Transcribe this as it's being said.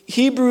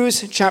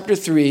Hebrews chapter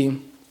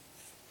 3,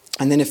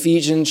 and then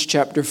Ephesians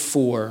chapter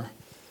 4,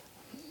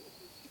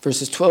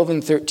 verses 12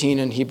 and 13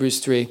 in Hebrews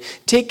 3.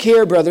 Take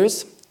care,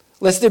 brothers,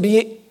 lest there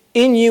be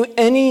in you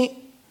any...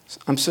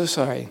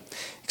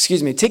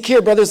 Take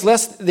care, brothers,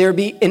 lest there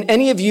be in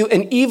any of you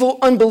an evil,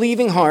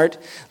 unbelieving heart,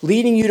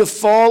 leading you to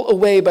fall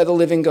away by the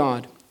living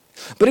God.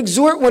 But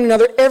exhort one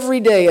another every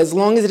day, as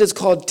long as it is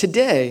called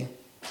today,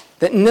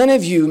 that none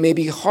of you may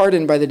be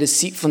hardened by the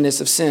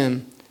deceitfulness of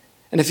sin.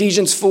 And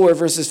Ephesians 4,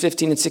 verses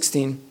 15 and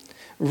 16.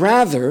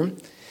 Rather,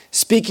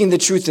 speaking the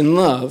truth in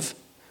love,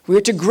 we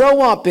are to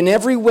grow up in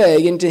every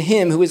way into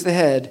him who is the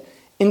head,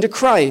 into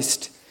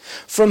Christ,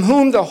 from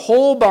whom the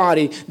whole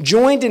body,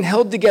 joined and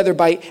held together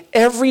by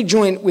every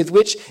joint with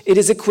which it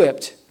is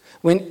equipped,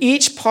 when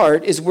each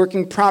part is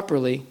working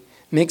properly,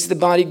 makes the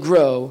body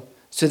grow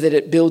so that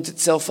it builds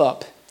itself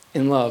up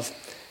in love.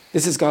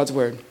 This is God's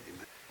word.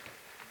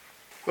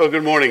 Well,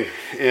 good morning,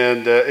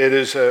 and it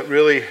is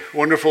really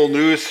wonderful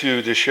news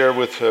to share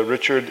with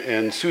Richard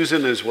and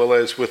Susan, as well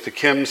as with the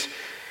Kims.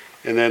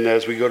 And then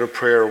as we go to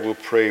prayer, we'll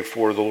pray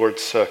for the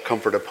Lord's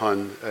comfort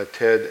upon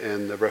Ted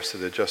and the rest of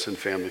the Justin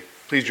family.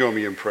 Please join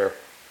me in prayer.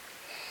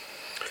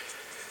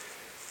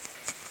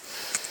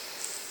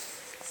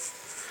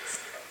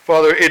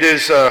 Father, it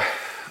is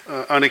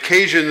on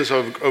occasions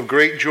of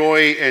great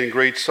joy and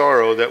great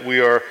sorrow that we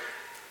are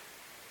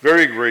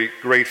very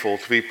grateful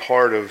to be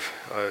part of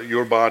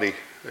your body,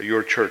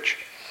 your church.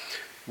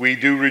 We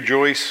do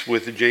rejoice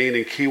with Jane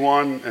and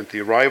Kiwan at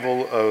the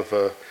arrival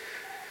of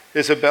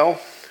Isabel.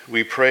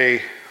 We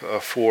pray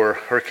for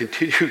her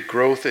continued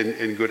growth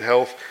and good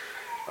health.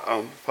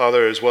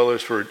 Father, as well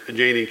as for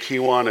Jane and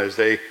Kiwan as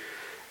they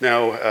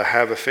now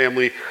have a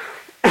family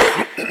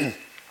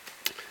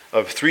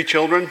of 3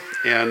 children.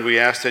 And we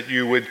ask that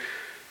you would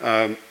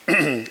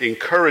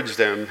encourage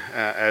them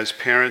as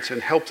parents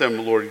and help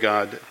them, Lord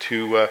God,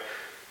 to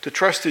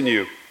trust in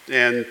you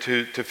and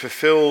to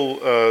fulfill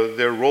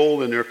their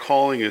role and their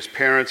calling as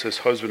parents, as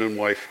husband and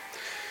wife.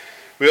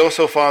 We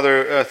also,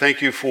 Father,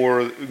 thank you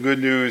for good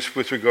news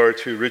with regard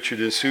to Richard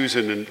and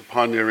Susan and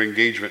upon their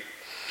engagement.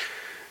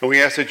 And we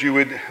ask that you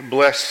would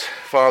bless,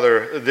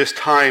 Father, this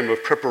time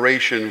of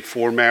preparation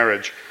for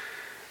marriage,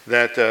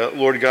 that,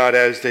 Lord God,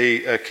 as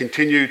they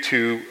continue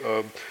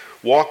to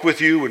walk with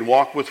you and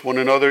walk with one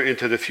another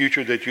into the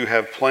future that you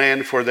have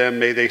planned for them,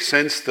 may they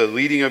sense the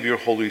leading of your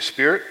Holy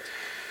Spirit.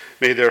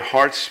 May their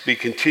hearts be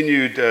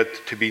continued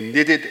to be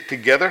knitted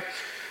together,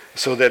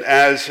 so that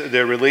as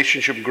their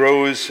relationship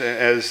grows,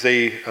 as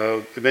they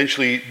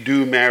eventually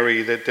do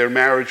marry, that their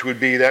marriage would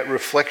be that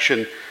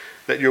reflection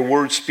that your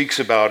word speaks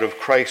about of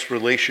Christ's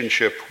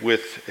relationship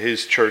with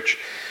his church.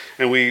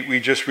 And we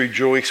just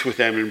rejoice with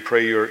them and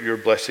pray your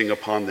blessing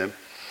upon them.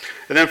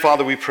 And then,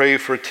 Father, we pray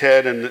for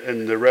Ted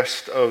and the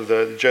rest of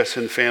the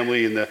Jessen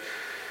family in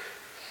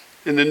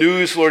the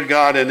news, Lord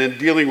God, and in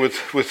dealing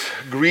with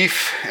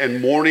grief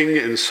and mourning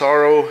and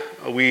sorrow.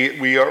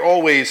 We are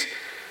always,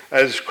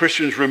 as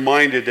Christians,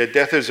 reminded that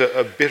death is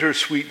a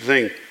bittersweet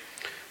thing.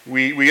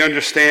 We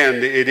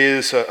understand it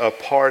is a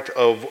part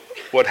of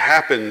what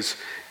happens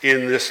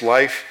in this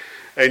life,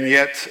 and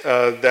yet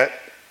that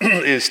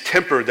is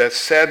tempered, that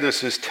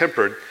sadness is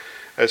tempered,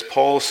 as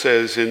Paul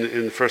says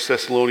in 1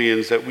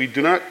 Thessalonians, that we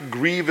do not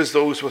grieve as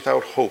those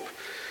without hope.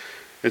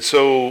 And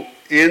so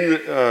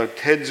in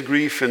Ted's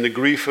grief and the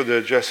grief of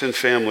the Jessen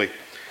family,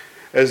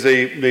 as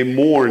they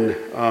mourn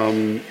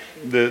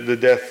the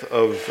death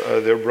of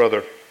their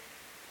brother,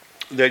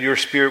 that your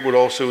Spirit would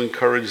also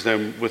encourage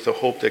them with the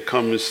hope that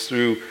comes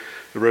through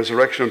the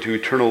resurrection unto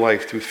eternal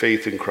life through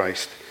faith in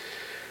Christ.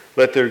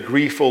 Let their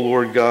grief, O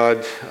Lord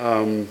God,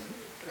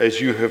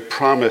 as you have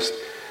promised,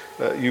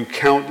 you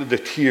count the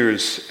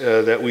tears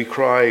that we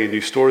cry and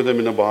you store them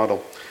in a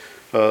bottle.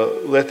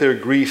 Let their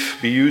grief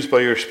be used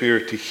by your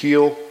Spirit to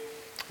heal,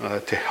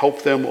 to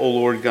help them, O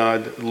Lord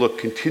God, look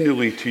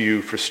continually to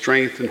you for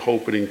strength and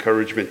hope and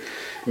encouragement.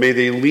 May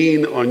they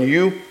lean on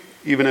you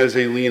even as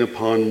they lean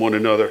upon one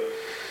another.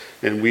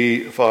 And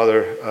we,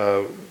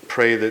 Father,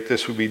 pray that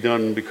this would be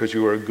done because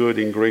you are a good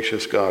and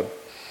gracious God.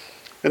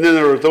 And then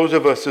there are those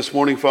of us this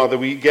morning, Father,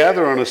 we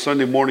gather on a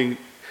Sunday morning,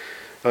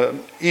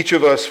 each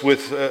of us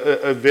with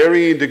a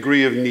varying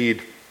degree of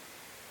need,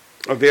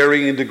 a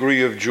varying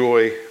degree of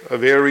joy, a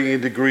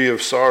varying degree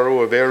of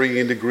sorrow, a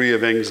varying degree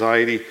of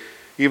anxiety,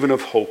 even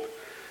of hope.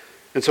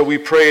 And so we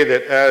pray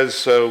that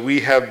as we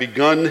have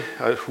begun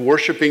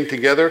worshiping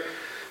together,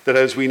 that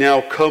as we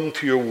now come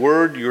to your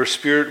word, your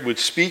Spirit would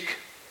speak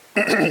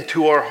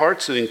to our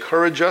hearts and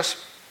encourage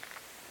us,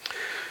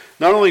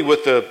 not only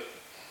with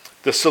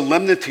the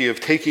solemnity of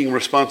taking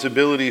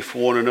responsibility for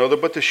one another,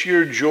 but the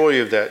sheer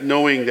joy of that,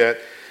 knowing that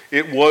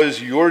it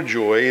was your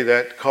joy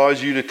that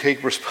caused you to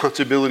take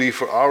responsibility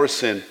for our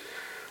sin,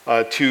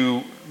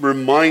 to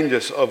remind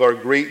us of our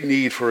great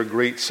need for a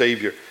great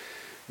Savior.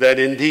 That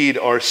indeed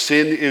our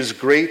sin is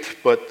great,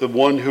 but the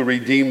one who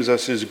redeems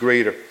us is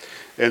greater.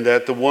 And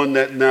that the one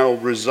that now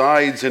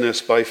resides in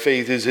us by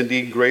faith is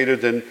indeed greater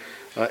than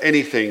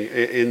anything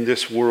in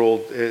this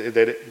world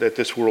that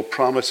this world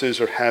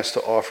promises or has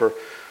to offer,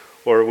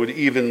 or would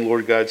even,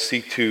 Lord God,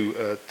 seek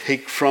to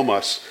take from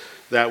us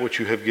that which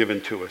you have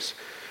given to us.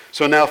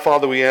 So now,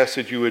 Father, we ask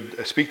that you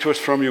would speak to us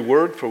from your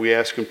word, for we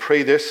ask and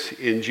pray this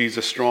in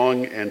Jesus'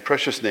 strong and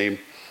precious name.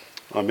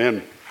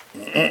 Amen.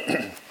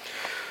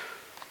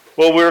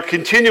 Well, we're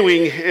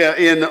continuing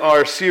in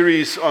our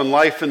series on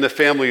life in the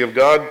family of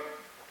God,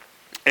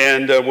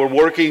 and we're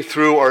working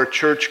through our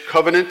church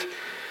covenant,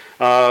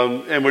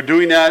 and we're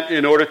doing that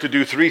in order to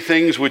do three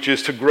things, which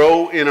is to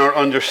grow in our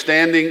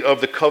understanding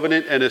of the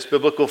covenant and its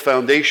biblical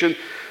foundation,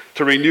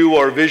 to renew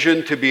our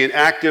vision to be an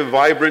active,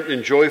 vibrant,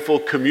 and joyful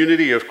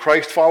community of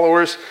Christ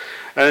followers,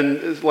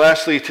 and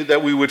lastly,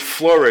 that we would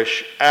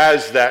flourish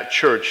as that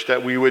church,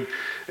 that we would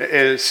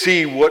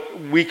see what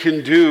we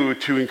can do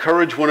to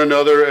encourage one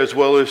another as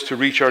well as to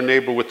reach our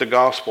neighbor with the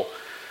gospel.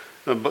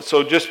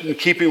 So just in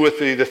keeping with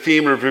the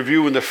theme of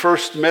review, in the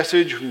first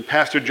message, when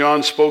Pastor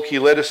John spoke, he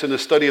led us in the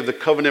study of the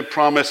covenant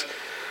promise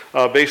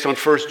based on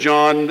 1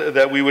 John,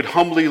 that we would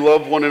humbly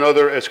love one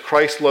another as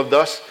Christ loved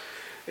us,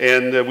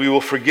 and we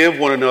will forgive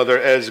one another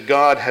as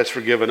God has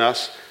forgiven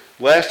us.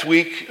 Last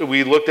week,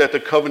 we looked at the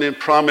covenant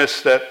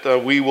promise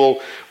that we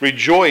will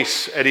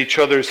rejoice at each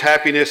other's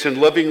happiness and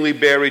lovingly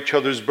bear each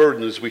other's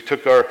burdens. We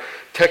took our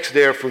text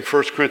there from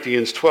 1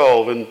 Corinthians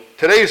 12. And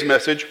today's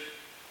message,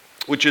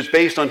 which is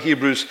based on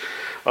Hebrews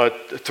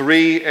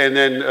 3 and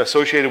then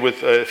associated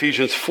with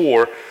Ephesians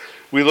 4,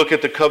 we look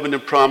at the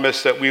covenant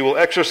promise that we will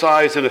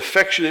exercise an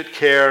affectionate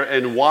care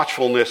and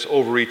watchfulness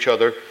over each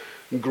other,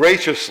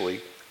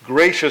 graciously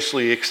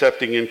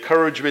accepting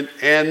encouragement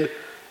and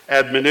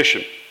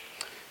admonition.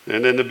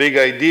 And then the big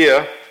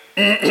idea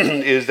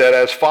is that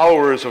as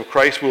followers of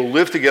Christ, we'll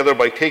live together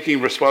by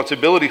taking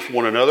responsibility for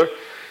one another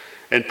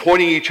and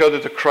pointing each other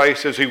to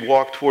Christ as we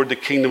walk toward the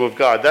kingdom of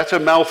God. That's a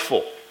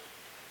mouthful.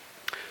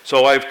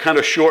 So I've kind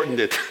of shortened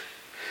it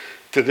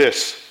to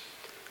this.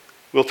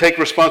 We'll take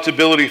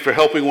responsibility for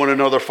helping one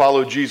another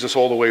follow Jesus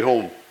all the way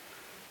home.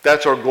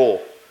 That's our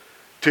goal.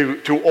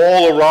 To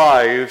all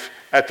arrive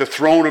at the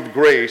throne of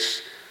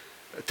grace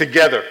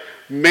together.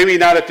 Maybe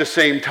not at the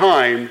same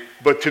time,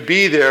 but to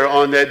be there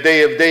on that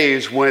day of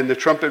days when the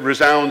trumpet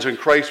resounds and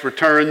Christ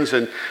returns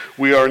and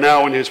we are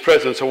now in his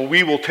presence. So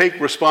we will take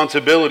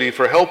responsibility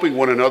for helping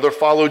one another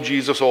follow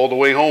Jesus all the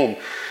way home.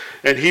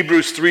 And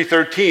Hebrews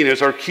 3:13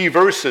 is our key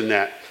verse in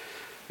that.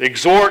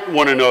 Exhort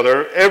one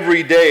another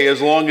every day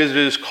as long as it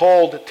is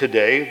called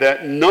today,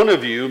 that none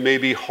of you may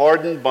be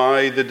hardened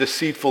by the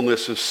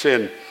deceitfulness of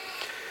sin.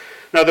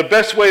 Now, the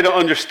best way to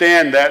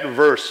understand that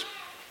verse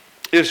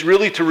is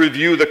really to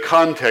review the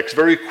context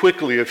very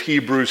quickly of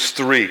Hebrews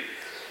 3.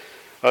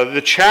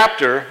 The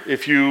chapter,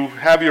 if you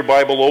have your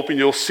Bible open,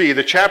 you'll see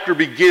the chapter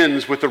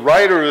begins with the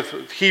writer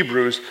of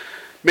Hebrews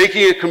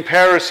making a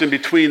comparison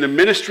between the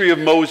ministry of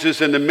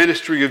Moses and the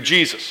ministry of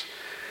Jesus.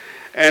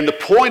 And the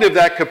point of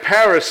that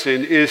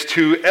comparison is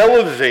to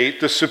elevate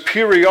the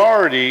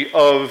superiority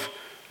of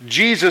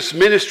Jesus'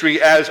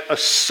 ministry as a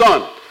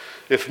son.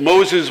 If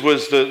Moses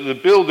was the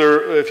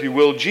builder, if you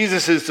will,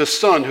 Jesus is the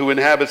son who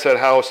inhabits that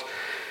house.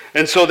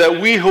 And so that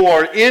we who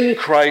are in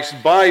Christ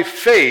by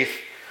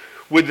faith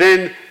would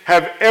then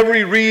have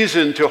every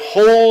reason to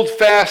hold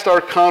fast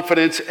our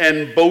confidence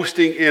and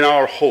boasting in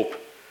our hope.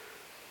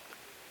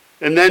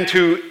 And then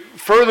to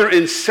further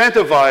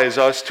incentivize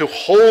us to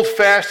hold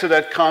fast to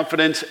that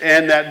confidence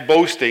and that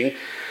boasting,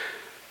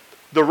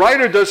 the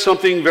writer does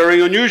something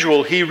very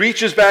unusual. He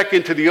reaches back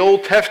into the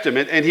Old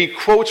Testament and he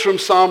quotes from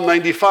Psalm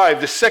 95,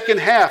 the second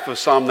half of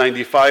Psalm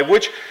 95,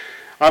 which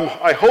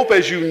I hope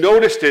as you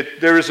noticed it,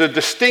 there is a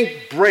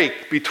distinct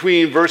break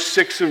between verse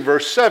 6 and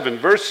verse 7.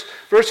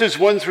 Verses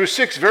 1 through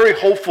 6, very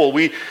hopeful.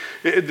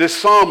 This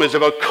psalm is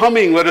about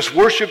coming, let us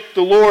worship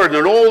the Lord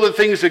and all the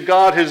things that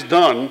God has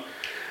done.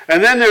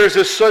 And then there is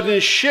a sudden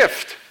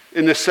shift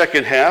in the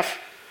second half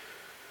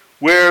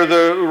where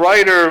the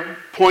writer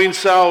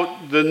points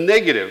out the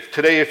negative.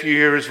 Today, if you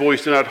hear his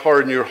voice, do not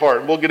harden your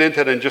heart. We'll get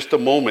into that in just a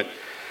moment.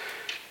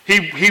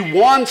 He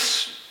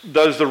wants,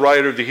 does the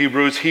writer of the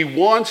Hebrews, he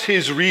wants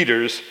his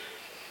readers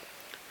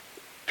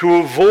to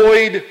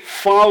avoid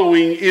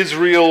following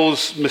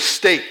Israel's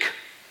mistake,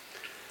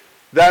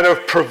 that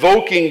of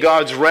provoking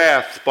God's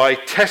wrath by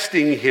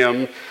testing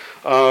him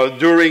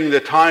during the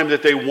time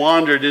that they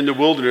wandered in the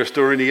wilderness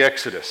during the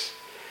Exodus.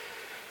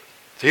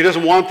 So he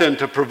doesn't want them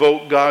to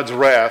provoke God's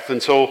wrath,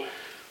 and so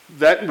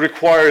that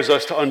requires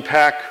us to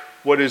unpack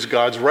what is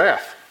God's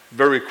wrath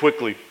very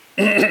quickly.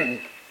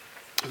 I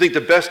think the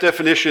best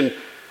definition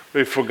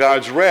for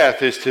God's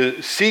wrath is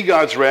to see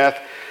God's wrath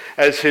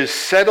as his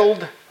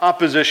settled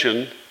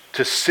opposition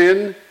to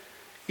sin,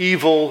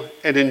 evil,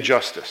 and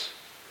injustice.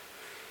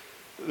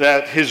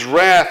 That his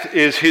wrath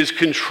is his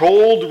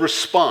controlled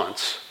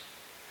response,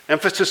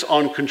 emphasis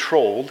on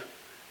controlled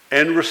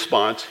and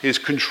response, his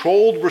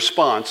controlled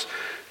response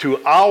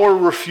to our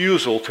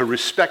refusal to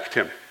respect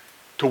him,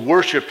 to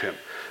worship him,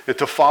 and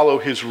to follow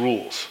his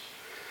rules.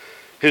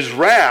 His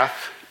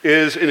wrath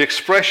is an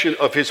expression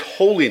of his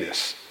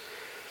holiness.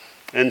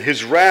 And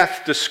his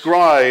wrath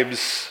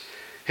describes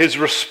his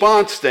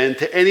response then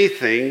to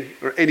anything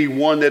or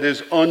anyone that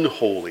is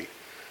unholy.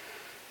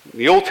 In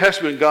the Old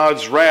Testament,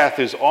 God's wrath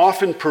is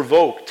often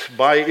provoked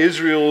by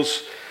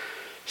Israel's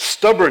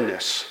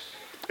stubbornness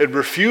and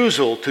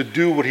refusal to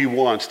do what he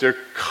wants, their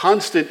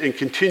constant and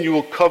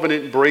continual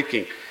covenant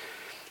breaking.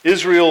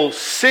 Israel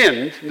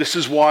sinned, this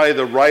is why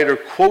the writer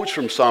quotes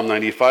from Psalm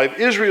 95,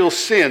 Israel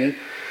sinned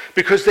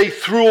because they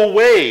threw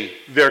away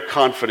their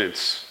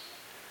confidence.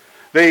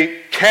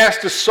 They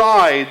cast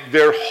aside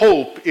their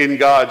hope in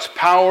God's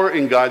power,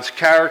 in God's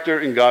character,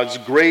 in God's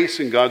grace,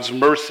 in God's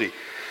mercy.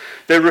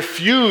 They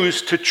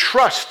refused to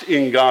trust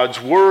in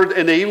God's word,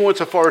 and they even went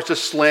so far as to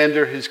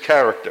slander his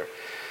character.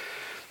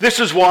 This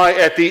is why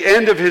at the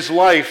end of his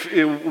life,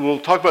 we'll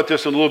talk about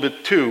this in a little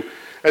bit too,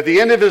 at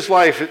the end of his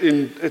life,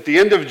 at the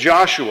end of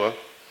Joshua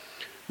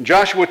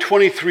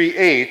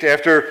 23:8,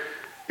 after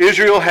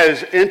Israel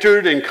has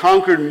entered and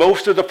conquered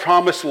most of the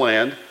promised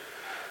land,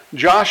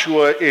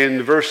 Joshua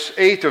in verse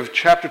 8 of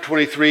chapter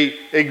 23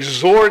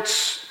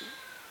 exhorts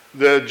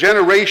the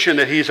generation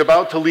that he's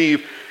about to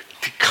leave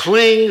to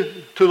cling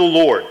to the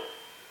Lord.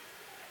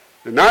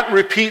 To not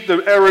repeat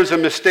the errors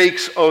and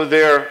mistakes of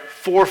their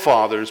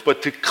forefathers,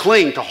 but to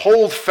cling, to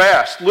hold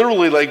fast,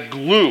 literally like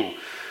glue,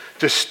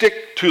 to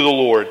stick to the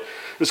Lord.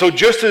 And so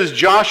just as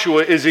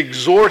Joshua is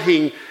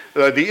exhorting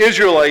the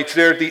Israelites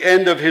there at the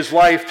end of his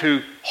life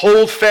to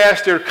hold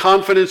fast their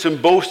confidence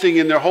and boasting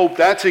in their hope,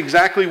 that's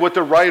exactly what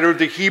the writer of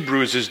the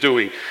Hebrews is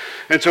doing.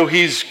 And so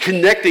he's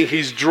connecting,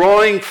 he's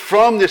drawing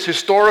from this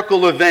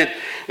historical event,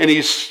 and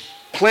he's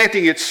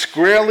planting it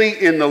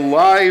squarely in the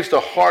lives, the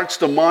hearts,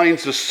 the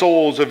minds, the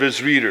souls of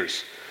his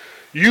readers.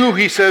 You,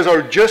 he says,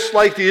 are just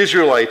like the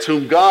Israelites,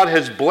 whom God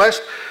has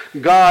blessed,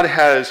 God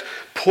has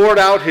poured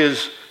out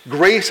his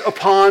grace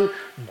upon.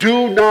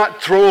 Do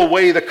not throw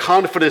away the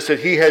confidence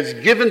that he has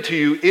given to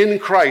you in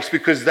Christ,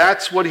 because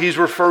that's what he's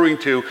referring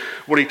to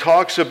when he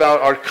talks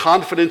about our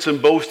confidence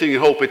and boasting and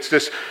hope. It's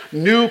this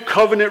new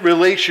covenant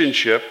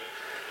relationship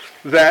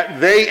that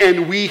they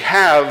and we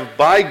have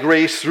by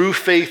grace through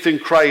faith in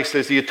Christ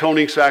as the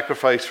atoning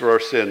sacrifice for our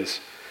sins.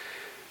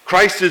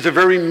 Christ is the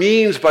very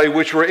means by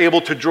which we're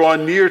able to draw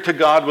near to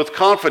God with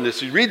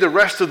confidence. You read the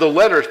rest of the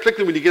letter,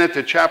 particularly when you get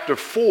into chapter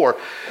 4,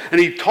 and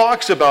he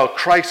talks about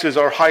Christ as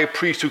our high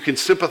priest who can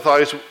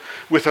sympathize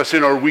with us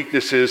in our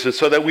weaknesses, and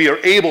so that we are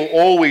able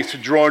always to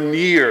draw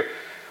near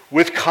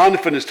with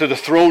confidence to the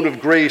throne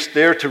of grace,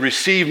 there to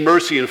receive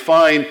mercy and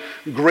find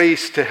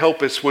grace to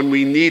help us when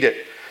we need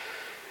it.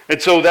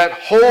 And so that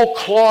whole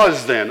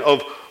clause then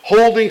of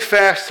holding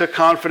fast to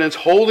confidence,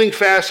 holding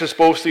fast as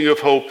boasting of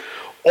hope,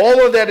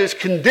 all of that is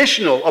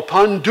conditional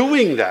upon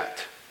doing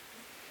that.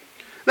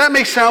 That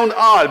may sound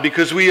odd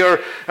because we are,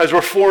 as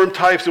Reformed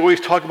types, always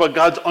talk about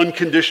God's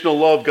unconditional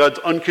love, God's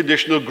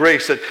unconditional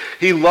grace, that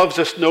he loves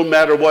us no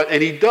matter what,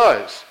 and he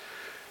does.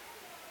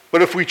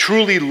 But if we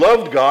truly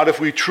loved God, if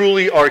we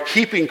truly are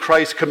keeping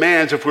Christ's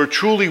commands, if we're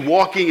truly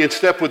walking in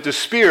step with the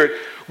Spirit,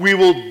 we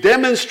will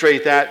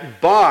demonstrate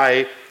that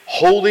by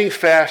holding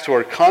fast to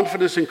our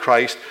confidence in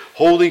Christ,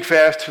 holding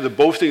fast to the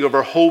boasting of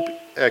our hope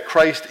that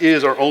Christ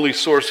is our only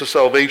source of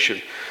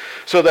salvation.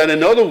 So that,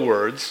 in other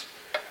words,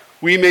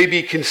 we may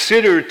be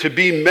considered to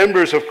be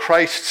members of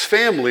Christ's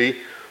family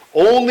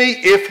only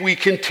if we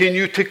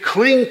continue to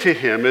cling to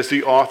him as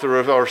the author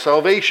of our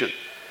salvation.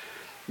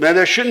 Now,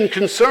 that shouldn't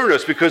concern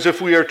us, because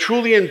if we are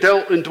truly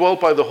indwelt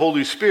by the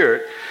Holy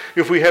Spirit,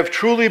 if we have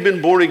truly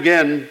been born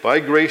again by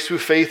grace through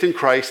faith in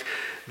Christ,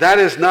 that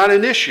is not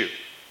an issue.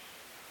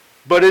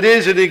 But it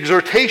is an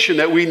exhortation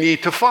that we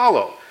need to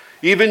follow.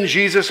 Even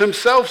Jesus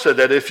himself said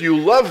that if you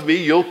love me,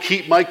 you'll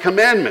keep my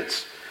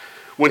commandments.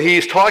 When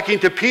he's talking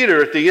to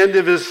Peter at the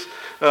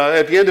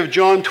end of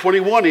John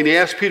 21, and he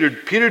asks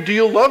Peter, do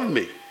you love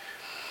me?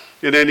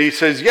 And then he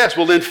says, yes,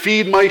 well then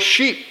feed my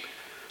sheep.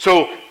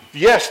 So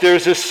yes,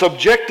 there's this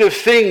subjective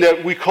thing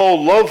that we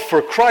call love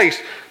for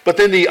Christ, but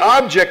then the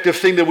objective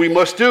thing that we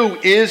must do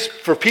is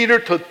for Peter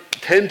to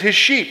tend his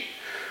sheep.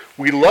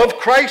 We love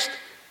Christ.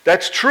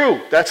 That's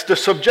true. That's the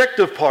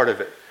subjective part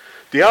of it.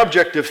 The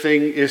objective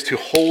thing is to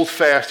hold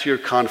fast to your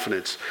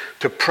confidence,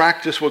 to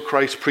practice what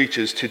Christ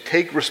preaches, to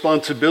take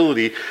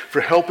responsibility for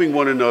helping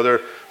one another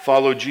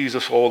follow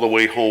Jesus all the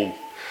way home.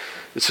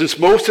 And since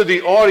most of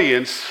the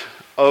audience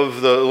of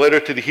the letter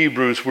to the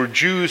Hebrews were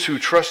Jews who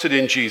trusted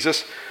in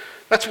Jesus,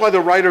 that's why the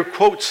writer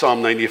quotes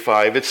Psalm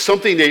 95. It's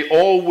something they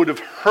all would have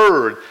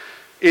heard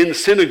in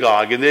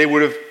synagogue, and they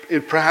would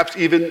have perhaps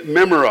even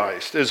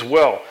memorized as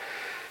well.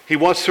 He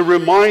wants to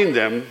remind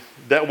them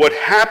that what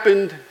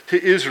happened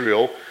to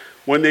Israel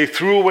when they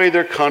threw away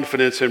their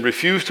confidence and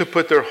refused to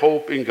put their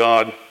hope in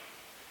God,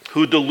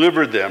 who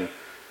delivered them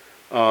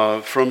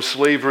from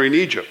slavery in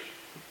Egypt.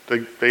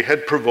 They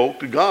had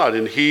provoked God,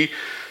 and he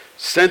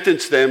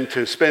sentenced them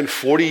to spend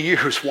 40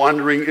 years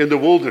wandering in the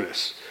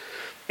wilderness.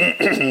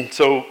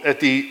 So at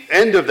the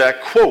end of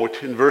that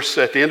quote,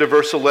 at the end of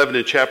verse 11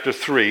 in chapter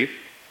 3,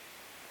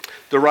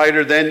 the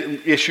writer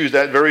then issues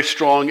that very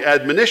strong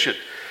admonition.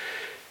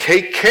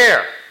 Take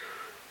care,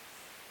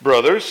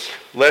 brothers,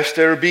 lest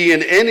there be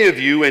in any of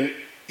you an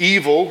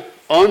evil,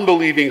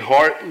 unbelieving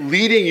heart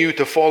leading you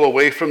to fall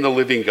away from the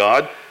living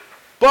God,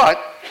 but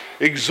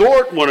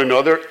exhort one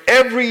another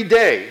every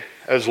day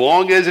as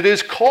long as it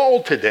is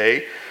called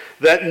today,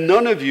 that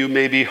none of you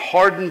may be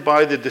hardened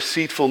by the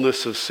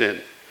deceitfulness of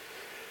sin.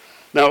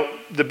 Now,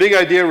 the big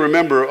idea,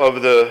 remember,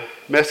 of the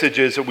message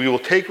is that we will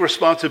take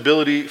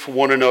responsibility for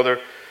one another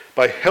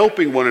by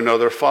helping one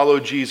another follow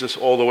Jesus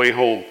all the way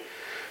home.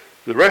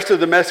 The rest of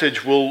the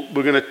message, we're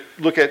going to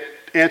look at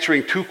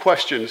answering two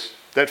questions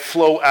that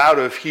flow out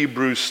of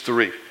Hebrews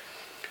 3.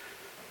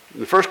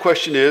 The first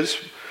question is,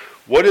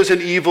 what is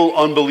an evil,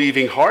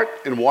 unbelieving heart,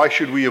 and why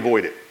should we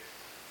avoid it?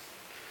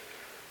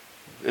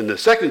 And the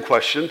second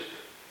question,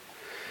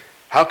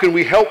 how can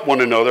we help one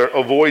another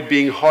avoid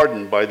being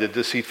hardened by the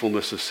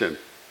deceitfulness of sin?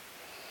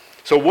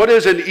 So what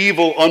is an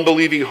evil,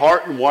 unbelieving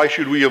heart, and why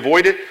should we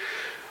avoid it?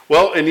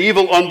 Well, an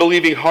evil,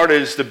 unbelieving heart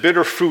is the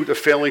bitter fruit of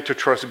failing to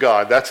trust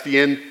God. That's the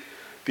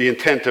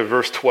intent of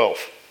verse 12.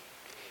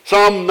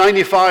 Psalm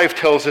 95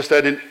 tells us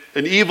that an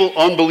evil,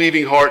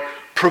 unbelieving heart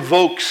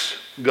provokes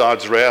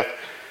God's wrath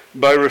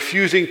by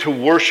refusing to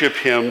worship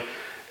him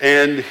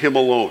and him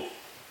alone.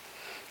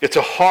 It's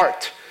a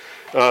heart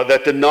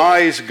that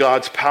denies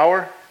God's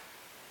power,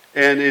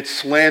 and it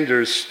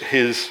slanders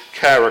his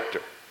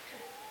character.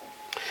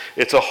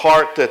 It's a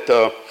heart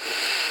that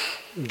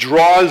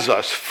draws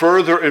us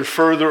further and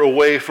further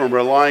away from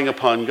relying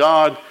upon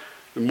God,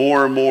 and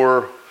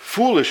more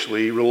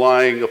foolishly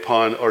relying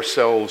upon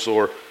ourselves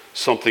or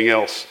something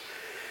else.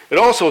 It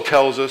also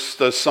tells us,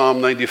 does Psalm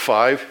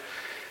 95,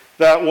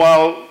 that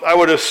while I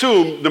would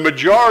assume the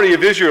majority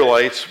of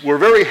Israelites were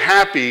very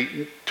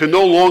happy to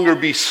no longer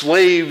be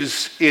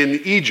slaves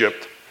in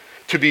Egypt,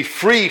 to be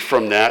free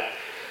from that,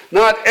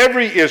 not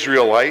every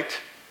Israelite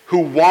who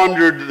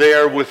wandered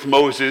there with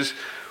Moses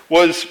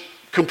was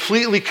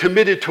completely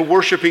committed to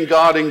worshiping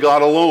God and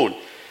God alone,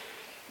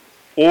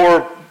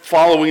 or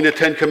following the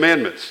Ten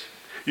Commandments.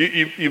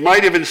 You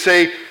might even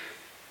say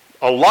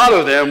a lot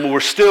of them were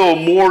still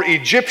more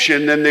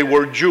Egyptian than they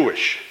were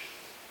Jewish.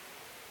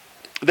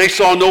 They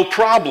saw no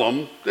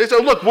problem. They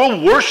said, look,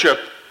 we'll worship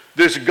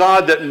this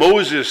God that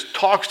Moses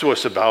talks to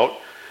us about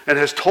and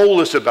has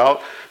told us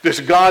about, this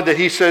God that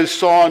he says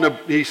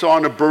he saw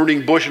in a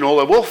burning bush and all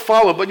that. We'll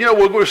follow, but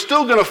we're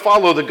still going to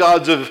follow the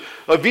gods of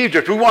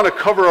Egypt. We want to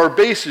cover our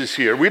bases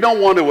here. We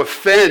don't want to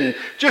offend,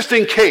 just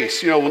in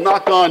case. We'll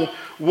knock on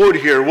wood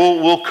here.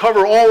 We'll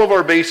cover all of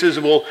our bases,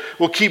 and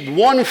we'll keep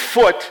 1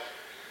 foot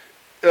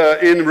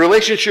in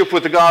relationship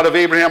with the God of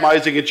Abraham,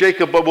 Isaac, and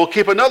Jacob, but we'll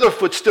keep another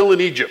foot still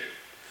in Egypt.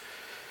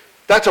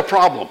 That's a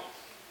problem.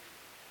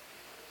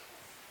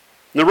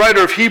 The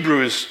writer of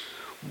Hebrews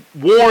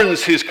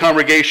warns his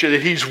congregation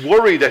that he's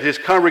worried that his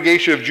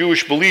congregation of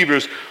Jewish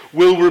believers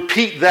will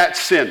repeat that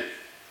sin.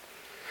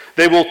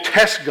 They will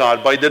test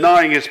God by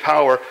denying his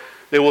power.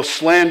 They will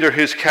slander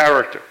his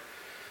character.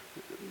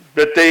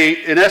 That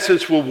they, in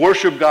essence, will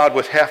worship God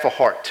with half a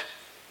heart.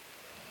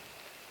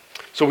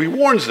 So he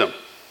warns them.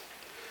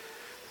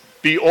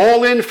 Be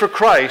all in for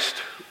Christ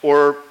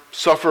or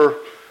suffer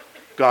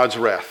God's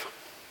wrath.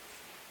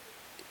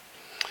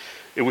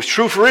 It was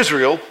true for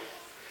Israel.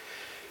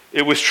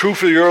 It was true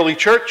for the early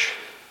church.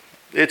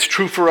 It's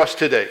true for us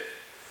today.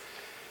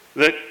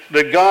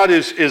 That God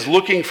is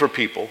looking for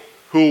people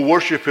who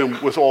worship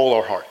him with all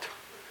our heart,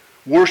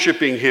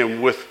 worshiping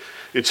him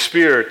in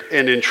spirit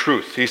and in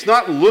truth. He's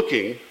not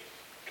looking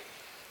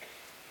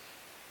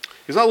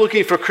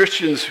for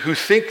Christians who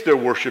think they're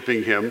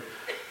worshiping him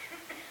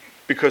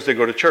because they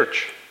go to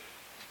church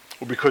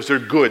or because they're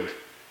good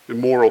and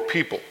moral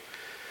people.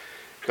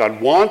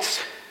 God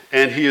wants,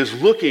 and he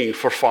is looking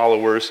for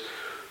followers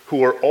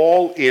who are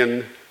all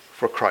in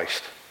for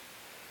Christ,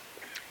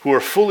 who are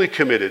fully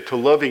committed to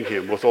loving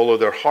him with all of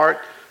their heart,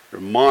 their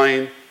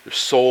mind, their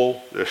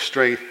soul, their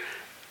strength,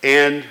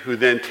 and who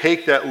then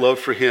take that love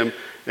for him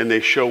and they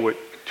show it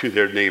to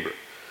their neighbor.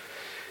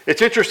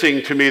 It's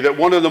interesting to me that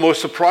one of the most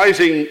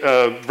surprising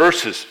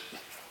verses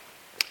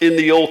in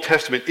the Old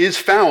Testament is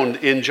found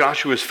in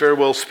Joshua's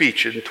farewell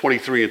speech in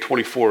 23 and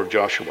 24 of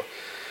Joshua.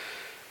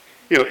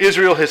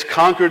 Israel has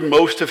conquered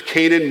most of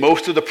Canaan.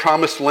 Most of the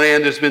promised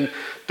land has been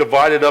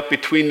divided up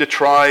between the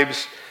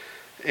tribes.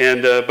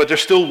 But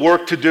there's still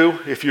work to do.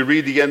 If you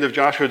read the end of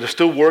Joshua, there's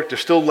still work.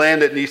 There's still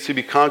land that needs to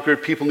be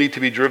conquered. People need to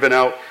be driven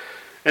out.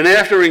 And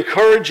after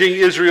encouraging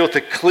Israel to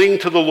cling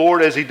to the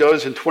Lord as he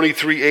does in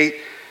 23:8,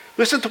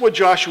 listen to what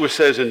Joshua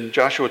says in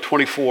Joshua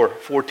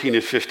 24:14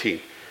 and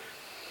 15.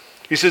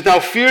 He says, now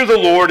fear the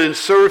Lord and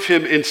serve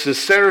him in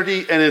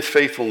sincerity and in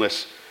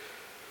faithfulness.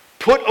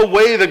 Put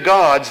away the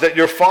gods that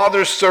your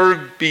fathers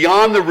served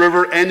beyond the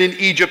river and in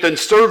Egypt, and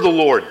serve the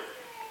Lord.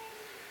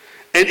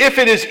 And if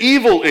it is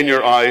evil in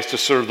your eyes to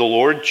serve the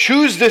Lord,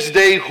 choose this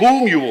day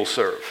whom you will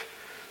serve,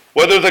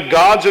 whether the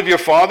gods of your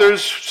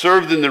fathers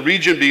served in the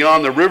region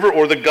beyond the river,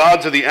 or the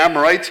gods of the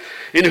Amorites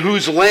in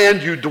whose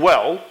land you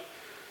dwell.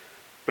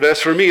 But as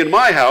for me and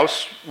my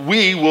house,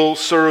 we will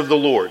serve the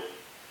Lord.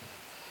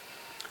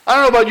 I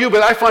don't know about you,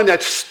 but I find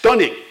that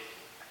stunning.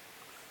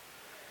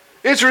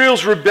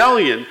 Israel's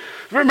rebellion.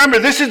 Remember,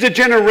 this is the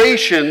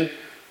generation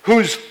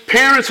whose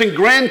parents and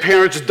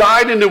grandparents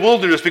died in the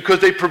wilderness because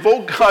they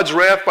provoked God's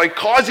wrath by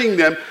causing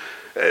them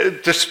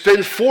to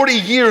spend 40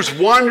 years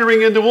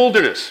wandering in the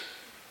wilderness.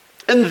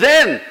 And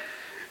then,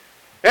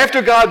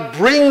 after God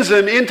brings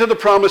them into the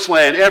promised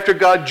land, after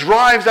God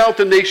drives out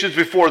the nations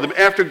before them,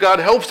 after God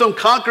helps them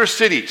conquer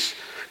cities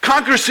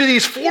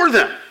for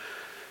them,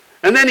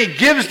 and then he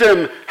gives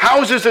them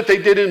houses that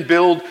they didn't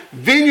build,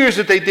 vineyards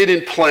that they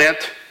didn't plant,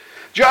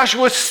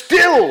 Joshua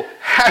still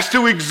has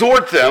to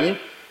exhort them,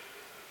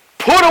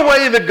 put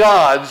away the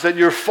gods that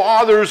your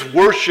fathers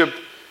worshiped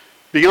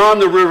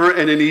beyond the river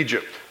and in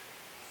Egypt.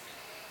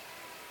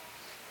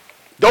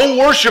 Don't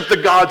worship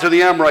the gods of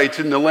the Amorites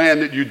in the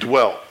land that you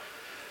dwell.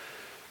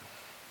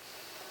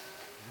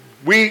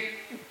 We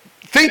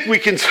think we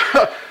can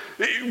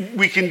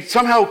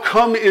somehow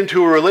come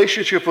into a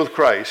relationship with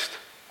Christ,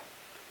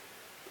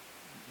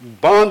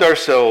 bond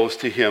ourselves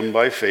to him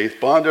by faith,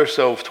 bond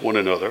ourselves to one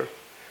another,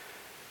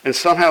 and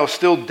somehow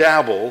still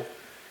dabble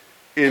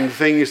in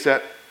things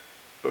that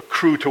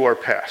accrue to our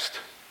past.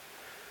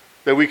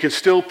 That we can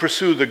still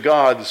pursue the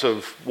gods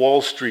of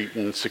Wall Street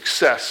and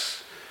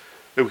success.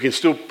 That we can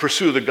still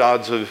pursue the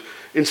gods of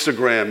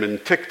Instagram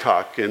and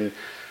TikTok and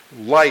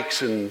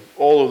likes and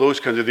all of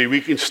those kinds of things.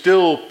 We can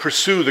still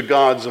pursue the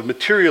gods of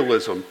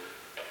materialism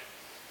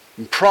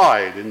and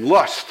pride and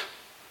lust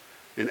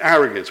and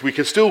arrogance. We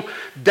can still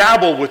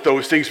dabble with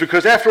those things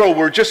because after all,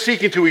 we're just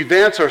seeking to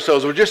advance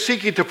ourselves. We're just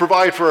seeking to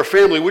provide for our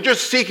family. We're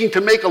just seeking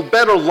to make a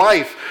better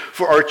life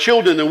for our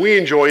children than we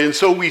enjoy. And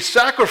so we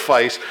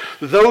sacrifice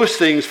those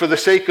things for the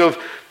sake of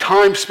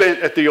time spent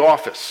at the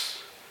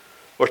office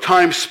or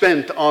time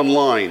spent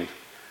online.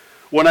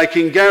 When I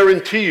can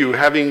guarantee you,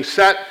 having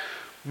sat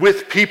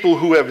with people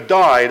who have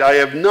died, I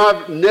have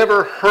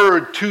never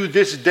heard to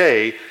this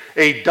day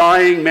a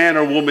dying man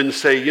or woman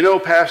say, you know,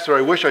 Pastor,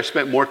 I wish I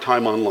spent more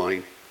time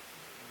online.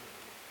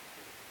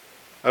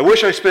 I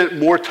wish I spent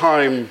more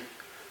time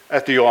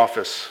at the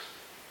office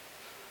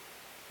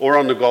or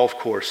on the golf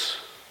course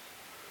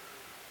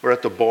or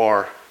at the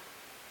bar.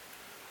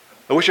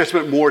 I wish I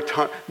spent more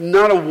time.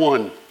 Not a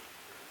one.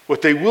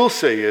 What they will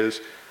say is,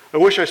 I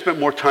wish I spent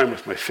more time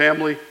with my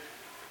family.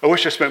 I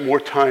wish I spent more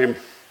time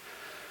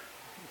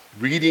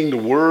reading the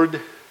Word.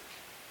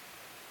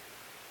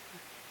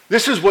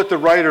 This is what the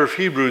writer of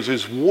Hebrews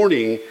is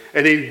warning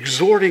and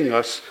exhorting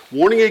us,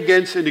 warning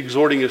against and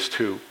exhorting us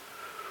to.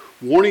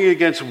 Warning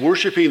against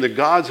worshiping the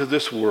gods of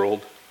this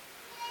world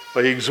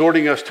by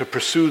exhorting us to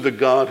pursue the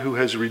God who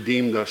has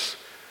redeemed us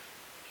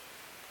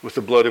with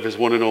the blood of his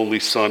one and only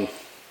Son.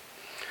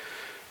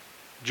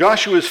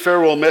 Joshua's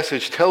farewell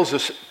message tells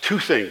us two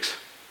things.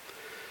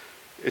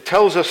 It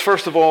tells us,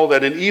 first of all,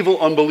 that an evil,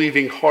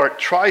 unbelieving heart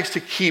tries to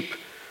keep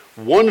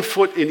one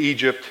foot in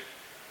Egypt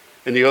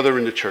and the other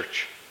in the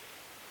church.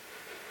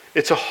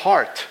 It's a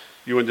heart,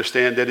 you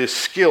understand, that is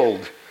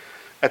skilled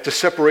at the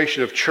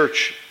separation of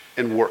church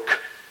and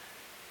work,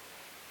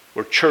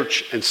 or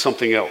church and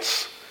something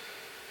else.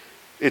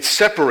 It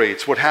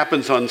separates what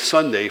happens on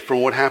Sunday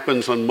from what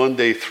happens on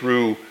Monday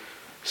through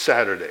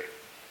Saturday.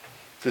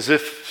 It's as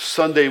if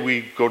Sunday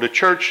we go to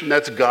church and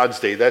that's God's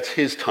day, that's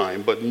his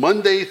time. But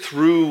Monday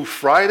through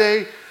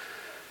Friday,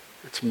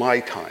 it's my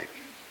time.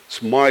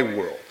 It's my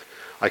world.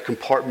 I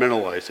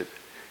compartmentalize it.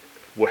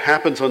 What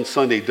happens on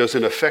Sunday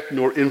doesn't affect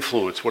nor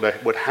influence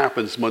what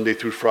happens Monday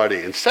through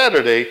Friday. And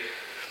Saturday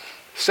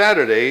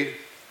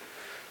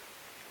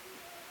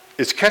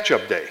is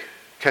catch-up day.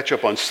 Catch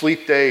up on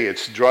sleep day.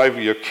 It's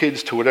driving your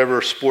kids to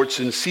whatever sports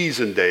in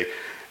season day.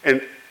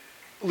 And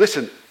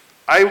listen,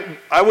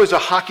 I was a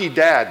hockey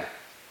dad.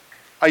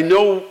 I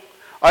know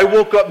I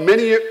woke up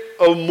many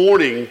a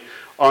morning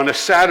on a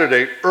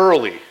Saturday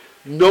early,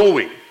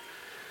 knowing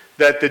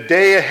that the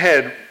day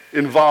ahead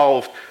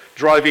involved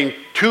driving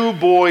two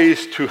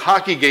boys to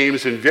hockey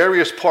games in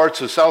various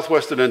parts of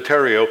southwestern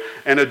Ontario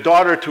and a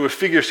daughter to a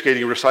figure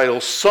skating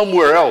recital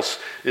somewhere else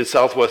in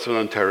southwestern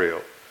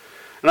Ontario.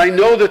 And I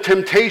know the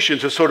temptation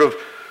to sort of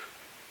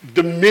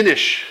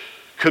diminish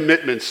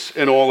commitments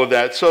and all of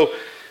that. So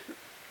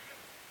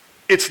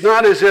it's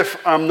not as if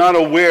I'm not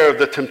aware of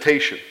the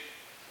temptation.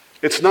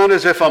 It's not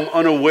as if I'm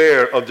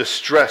unaware of the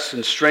stress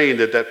and strain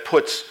that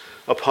puts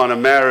upon a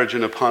marriage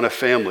and upon a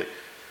family.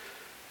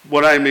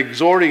 What I'm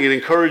exhorting and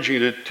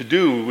encouraging you to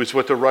do is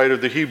what the writer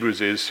of the Hebrews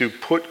is, to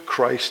put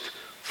Christ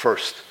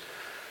first.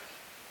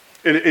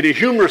 In a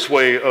humorous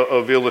way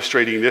of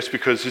illustrating this,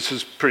 because this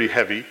is pretty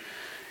heavy,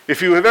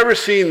 if you have ever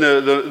seen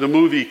the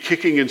movie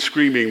Kicking and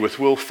Screaming with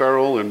Will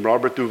Ferrell and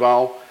Robert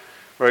Duvall,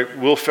 right?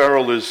 Will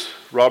Ferrell is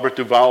Robert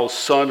Duvall's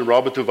son.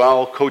 Robert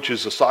Duvall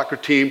coaches a soccer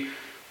team.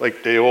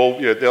 Like they're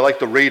like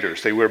the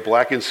Raiders. They wear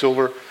black and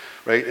silver,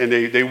 right? And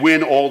they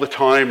win all the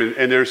time.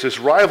 And there's this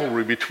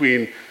rivalry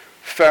between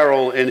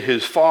Farrell and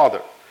his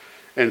father.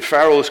 And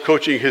Farrell is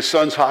coaching his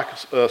son's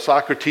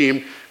soccer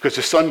team because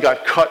his son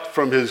got cut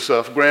from his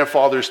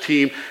grandfather's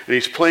team, and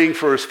he's playing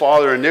for his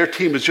father, and their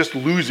team is just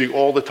losing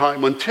all the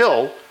time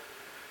until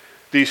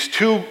these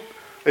two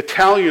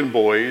Italian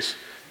boys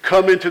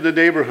come into the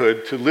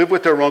neighborhood to live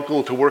with their uncle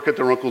and to work at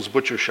their uncle's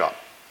butcher shop.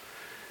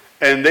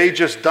 And they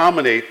just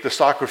dominate the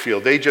soccer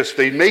field.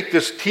 They make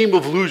this team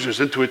of losers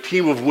into a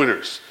team of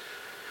winners.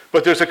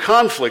 But there's a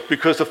conflict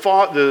because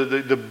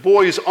the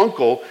boy's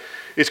uncle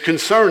is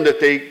concerned that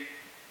they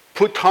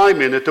put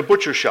time in at the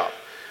butcher shop.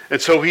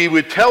 And so he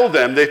would tell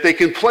them that they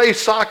can play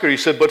soccer. He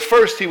said, but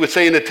first he would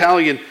say in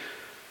Italian,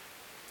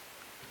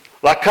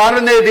 la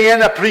carne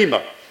viene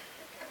prima.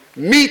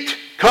 Meat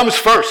comes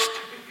first.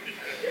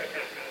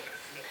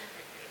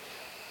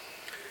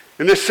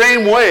 In the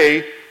same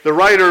way, the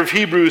writer of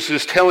Hebrews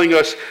is telling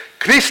us,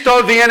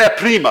 Cristo viene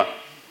prima.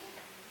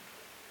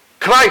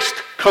 Christ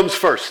comes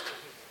first.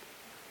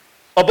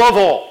 Above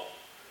all.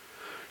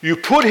 You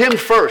put him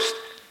first,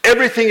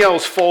 everything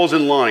else falls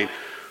in line.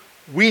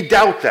 We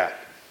doubt that.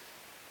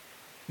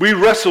 We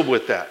wrestle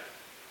with that.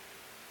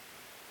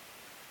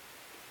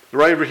 The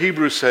writer of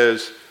Hebrews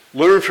says,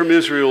 learn from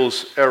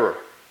Israel's error.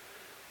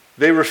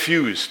 They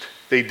refused.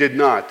 They did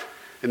not.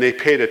 And they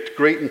paid a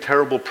great and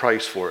terrible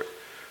price for it.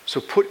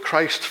 So put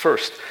Christ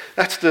first.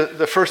 That's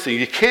the first thing.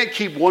 You can't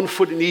keep one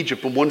foot in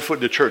Egypt and one foot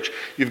in the church.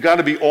 You've got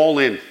to be all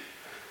in.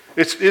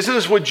 Isn't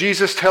this what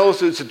Jesus tells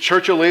the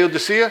church of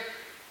Laodicea?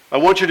 I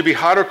want you to be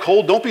hot or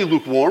cold. Don't be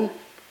lukewarm.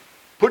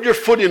 Put your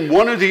foot in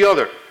one or the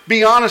other.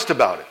 Be honest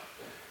about it.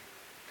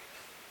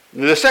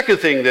 And the second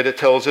thing that it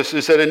tells us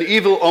is that an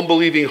evil,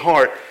 unbelieving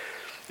heart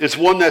is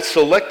one that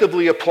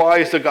selectively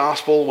applies the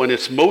gospel when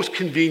it's most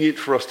convenient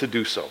for us to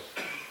do so.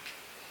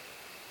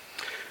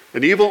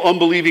 An evil,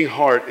 unbelieving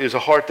heart is a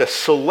heart that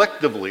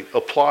selectively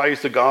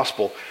applies the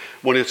gospel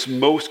when it's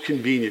most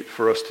convenient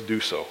for us to do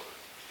so.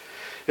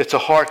 It's a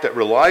heart that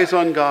relies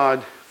on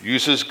God,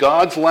 uses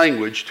God's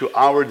language to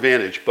our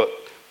advantage. But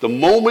the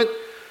moment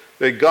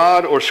that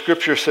God or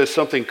Scripture says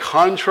something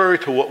contrary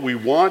to what we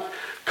want,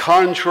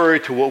 contrary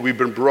to what we've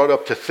been brought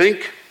up to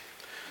think,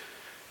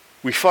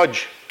 we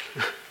fudge.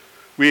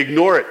 We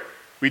ignore it.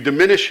 We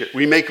diminish it.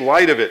 We make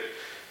light of it.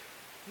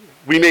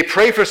 We may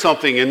pray for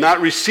something and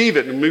not receive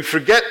it. And we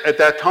forget at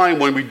that time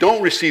when we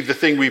don't receive the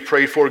thing we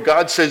prayed for,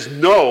 God says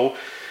no,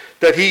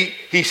 that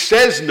he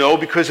says no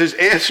because his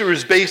answer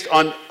is based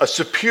on a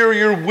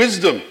superior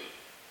wisdom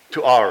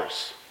to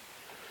ours.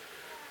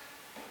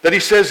 That he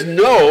says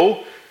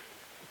no,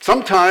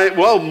 sometimes,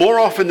 well, more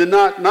often than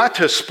not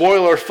to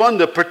spoil our fun,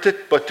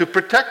 but to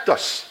protect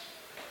us.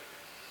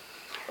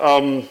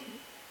 When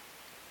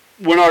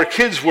our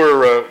kids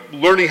were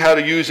learning how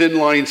to use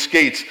inline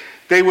skates,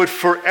 they would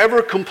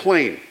forever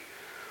complain,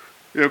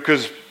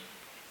 because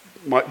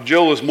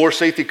Jill is more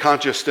safety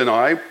conscious than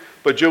I,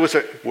 but Jill would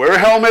say, wear a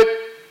helmet,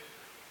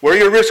 wear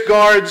your wrist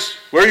guards,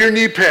 wear your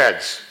knee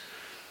pads.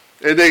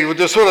 And they would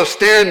just sort of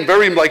stand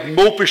very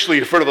mopishly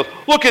in front of us,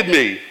 look at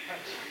me.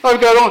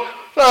 I've got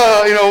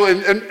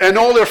on, and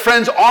all their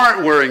friends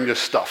aren't wearing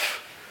this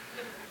stuff.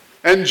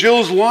 And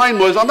Jill's line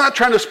was, I'm not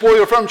trying to spoil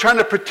your fun, I'm trying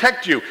to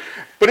protect you.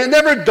 But it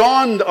never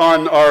dawned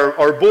on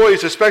our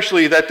boys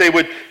especially that they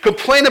would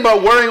complain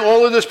about wearing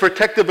all of this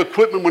protective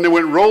equipment when they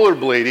went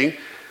rollerblading,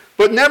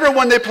 but never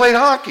when they played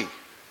hockey.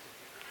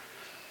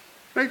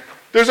 Right?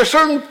 There's a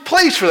certain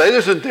place for that,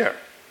 isn't there?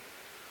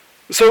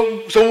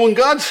 So when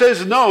God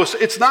says no,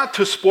 it's not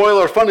to spoil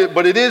our fun,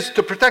 but it is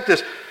to protect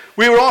us.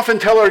 We would often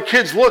tell our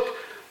kids, look,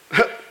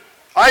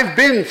 I've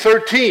been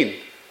 13.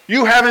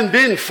 You haven't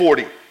been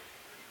 40.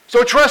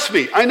 So trust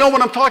me, I know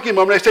what I'm talking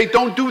about when I say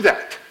don't do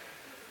that.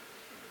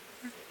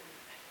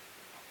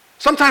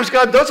 Sometimes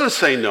God doesn't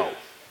say no.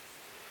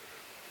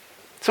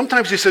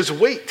 Sometimes he says,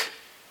 wait.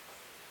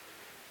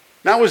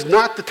 Now is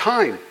not the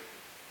time.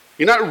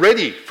 You're not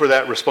ready for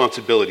that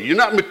responsibility. You're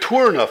not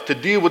mature enough to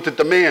deal with the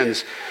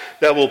demands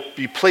that will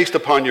be placed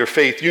upon your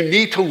faith. You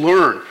need to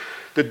learn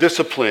the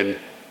discipline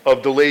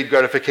of delayed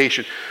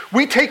gratification.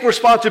 We take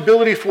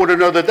responsibility for one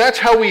another. That's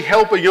how we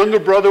help a younger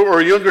brother or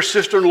a younger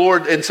sister in the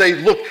Lord and say,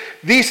 look,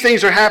 these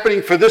things are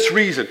happening for this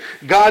reason.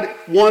 God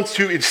wants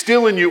to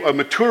instill in you a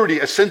maturity,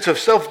 a sense of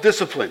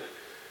self-discipline.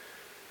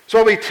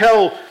 So we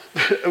tell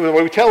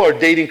our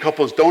dating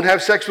couples, don't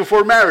have sex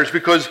before marriage,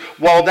 because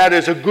while that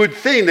is a good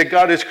thing that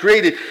God has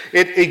created,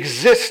 it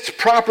exists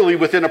properly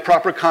within a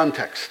proper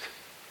context.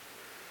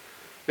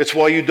 It's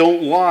why you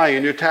don't lie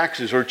in your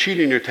taxes or cheat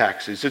in your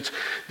taxes.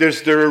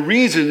 There are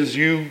reasons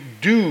you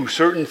do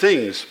certain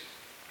things.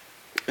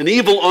 An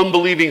evil,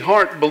 unbelieving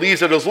heart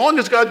believes that as long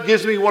as God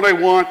gives me what I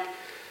want,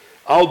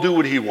 I'll do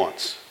what he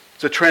wants.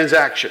 It's a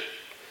transaction.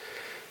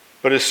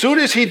 But as soon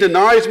as he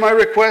denies my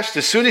request,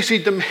 as soon as he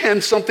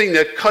demands something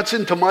that cuts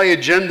into my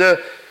agenda,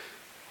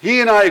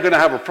 he and I are going to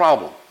have a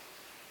problem.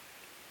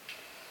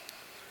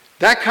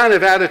 That kind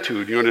of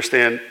attitude, you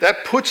understand,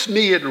 that puts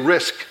me at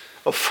risk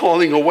of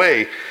falling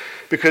away,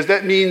 because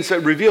that means,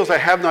 that reveals I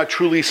have not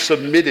truly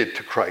submitted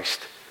to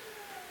Christ.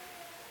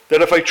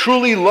 That if I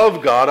truly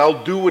love God,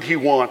 I'll do what he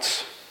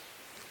wants,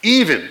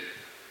 even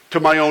to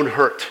my own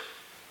hurt.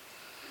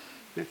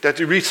 That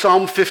you read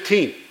Psalm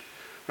 15.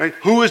 Right?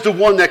 Who is the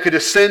one that could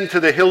ascend to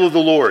the hill of the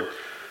Lord?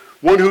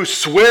 One who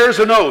swears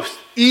an oath,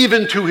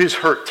 even to his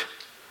hurt.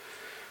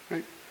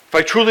 Right? If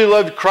I truly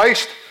love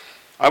Christ,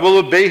 I will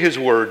obey his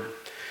word,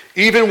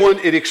 even when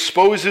it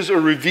exposes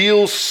or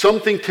reveals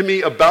something to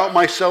me about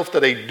myself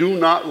that I do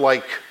not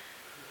like.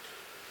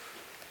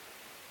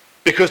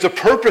 Because the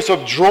purpose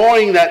of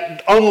drawing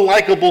that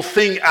unlikable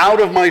thing out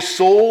of my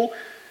soul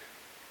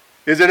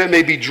is that it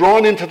may be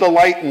drawn into the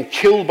light and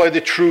killed by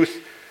the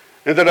truth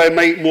and that I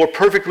might more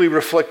perfectly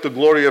reflect the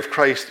glory of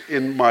Christ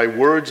in my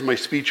words, my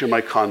speech, and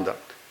my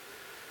conduct.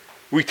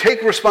 We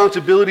take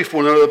responsibility for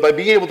one another by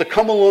being able to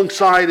come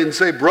alongside and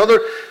say, brother,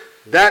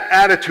 that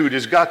attitude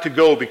has got to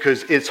go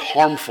because it's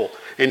harmful,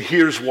 and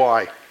here's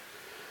why.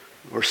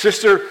 Or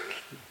sister,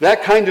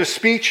 that kind of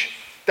speech,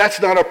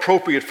 that's not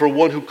appropriate for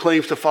one who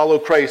claims to follow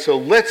Christ. So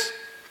let's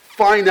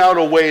find out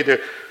a way to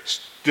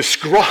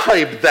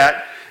describe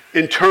that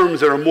in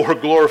terms that are more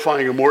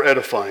glorifying and more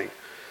edifying.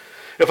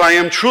 If I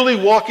am truly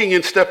walking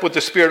in step with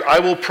the Spirit, I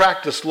will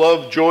practice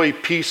love, joy,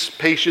 peace,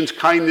 patience,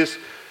 kindness,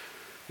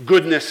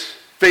 goodness,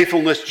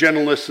 faithfulness,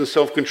 gentleness, and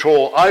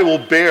self-control. I will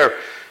bear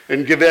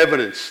and give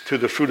evidence to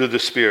the fruit of the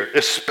Spirit,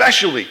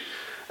 especially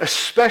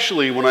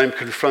when I'm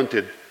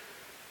confronted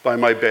by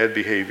my bad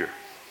behavior.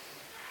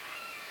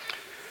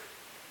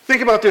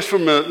 Think about this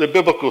from the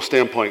biblical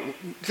standpoint.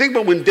 Think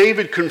about when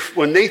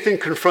Nathan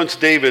confronts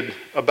David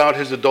about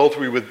his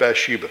adultery with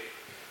Bathsheba.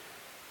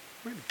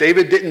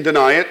 David didn't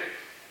deny it.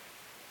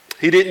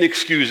 He didn't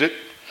excuse it.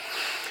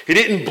 He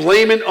didn't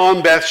blame it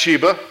on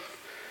Bathsheba.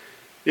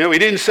 He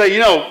didn't say,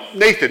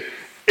 Nathan,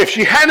 if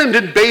she hadn't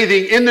been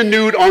bathing in the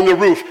nude on the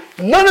roof,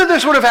 none of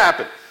this would have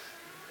happened.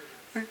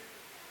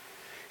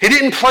 He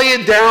didn't play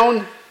it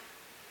down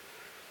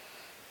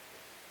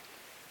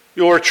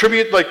or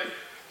attribute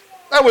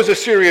that was a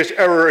serious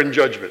error in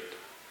judgment.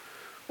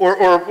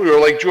 Or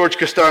like George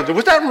Costanza,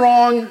 was that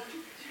wrong?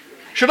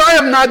 Should I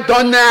have not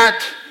done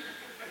that?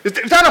 Is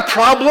that a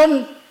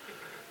problem?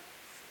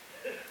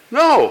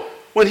 No.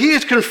 When he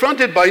is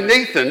confronted by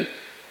Nathan,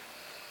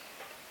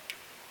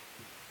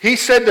 he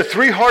said the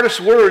three hardest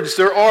words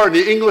there are in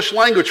the English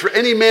language for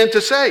any man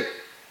to say.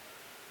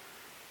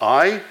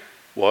 I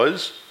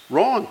was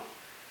wrong.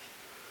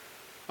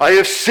 I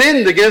have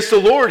sinned against the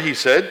Lord, he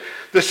said.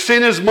 The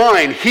sin is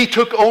mine. He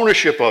took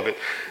ownership of it.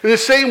 In the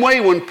same way,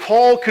 when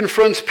Paul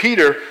confronts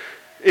Peter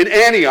in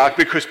Antioch,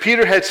 because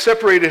Peter had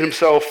separated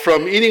himself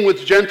from eating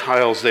with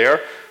Gentiles there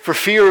for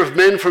fear of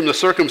men from the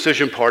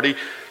circumcision party,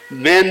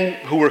 men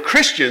who were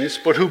Christians,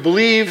 but who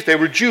believed they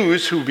were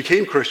Jews who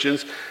became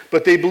Christians,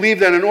 but they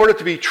believed that in order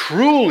to be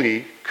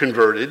truly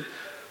converted,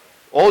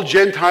 all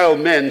Gentile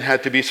men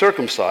had to be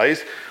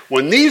circumcised.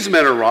 When these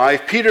men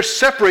arrive, Peter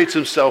separates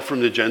himself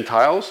from the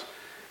Gentiles,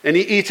 and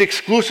he eats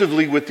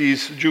exclusively with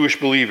these Jewish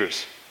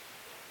believers.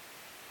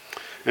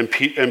 And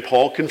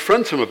Paul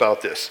confronts him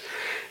about this.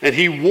 And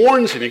he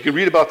warns him. You can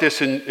read about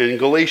this in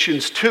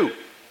Galatians 2.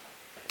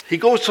 He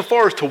goes so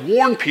far as to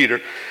warn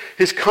Peter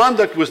his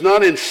conduct was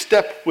not in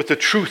step with the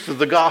truth of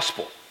the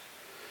gospel.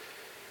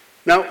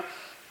 Now,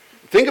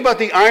 think about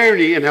the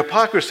irony and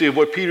hypocrisy of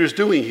what Peter's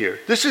doing here.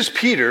 This is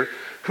Peter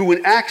who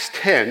in Acts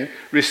 10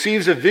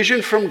 receives a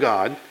vision from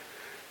God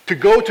to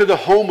go to the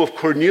home of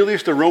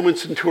Cornelius, the Roman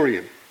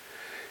centurion.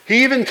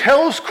 He even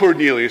tells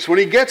Cornelius when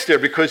he gets there,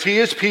 because he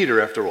is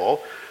Peter after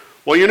all,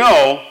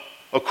 well,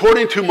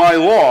 according to my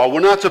law,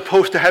 we're not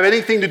supposed to have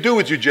anything to do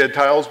with you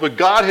Gentiles, but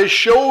God has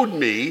showed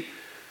me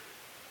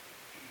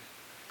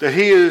that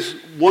he is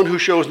one who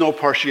shows no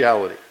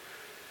partiality.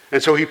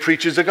 And so he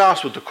preaches the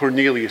gospel to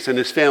Cornelius and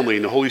his family,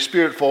 and the Holy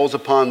Spirit falls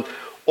upon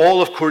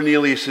all of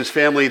Cornelius'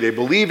 family. They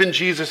believe in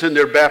Jesus and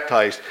they're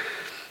baptized.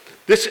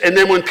 And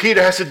then when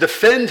Peter has to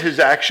defend his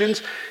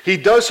actions, he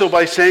does so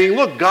by saying,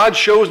 look, God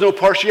shows no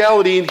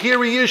partiality, and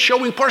here he is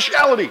showing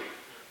partiality.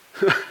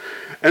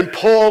 And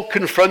Paul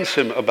confronts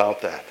him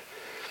about that.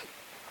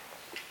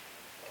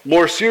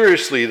 More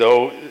seriously,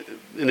 though,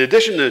 in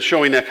addition to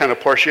showing that kind of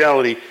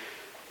partiality,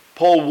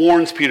 Paul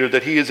warns Peter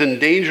that he is in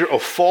danger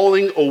of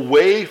falling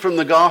away from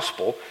the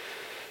gospel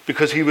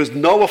because he was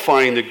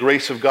nullifying the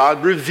grace of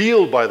God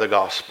revealed by the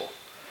gospel.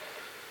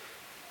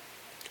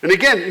 And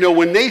again,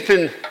 when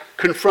Nathan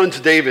confronts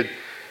David,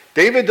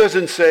 David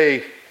doesn't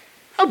say,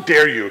 how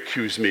dare you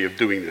accuse me of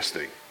doing this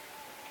thing?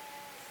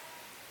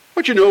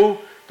 But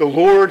the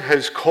Lord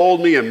has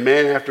called me a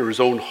man after his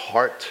own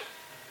heart.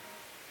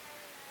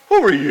 Who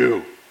are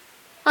you?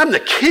 I'm the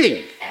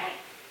king.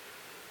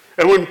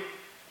 And when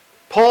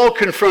Paul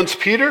confronts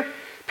Peter,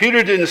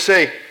 Peter didn't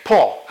say,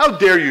 Paul, how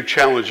dare you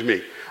challenge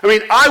me?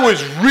 I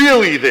was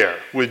really there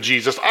with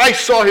Jesus. I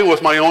saw him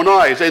with my own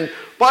eyes. And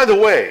by the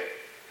way,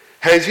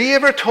 has he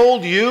ever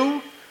told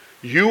you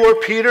are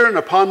Peter, and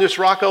upon this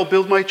rock I'll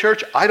build my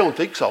church? I don't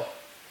think so.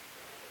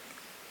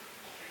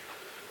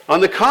 On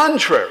the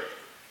contrary,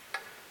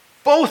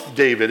 both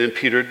David and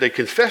Peter, they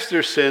confessed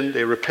their sin,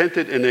 they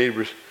repented, and they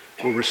were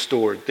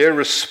restored. Their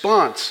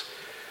response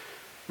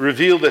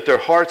revealed that their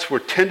hearts were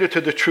tender to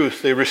the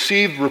truth. They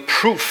received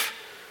reproof,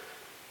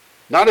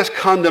 not as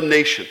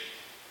condemnation,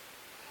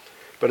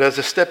 but as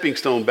a stepping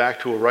stone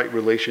back to a right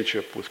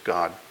relationship with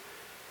God.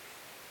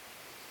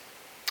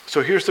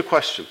 So here's the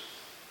question.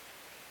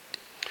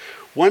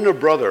 When a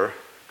brother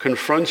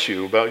confronts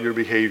you about your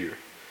behavior,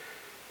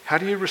 how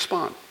do you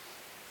respond?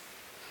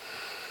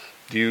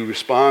 Do you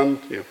respond,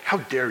 how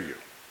dare you?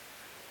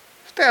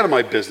 Stay out of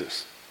my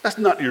business. That's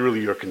not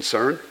really your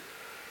concern.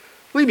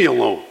 Leave me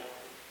alone.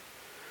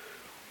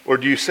 Or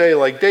do you say,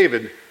 like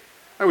David,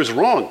 I was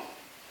wrong.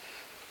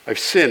 I've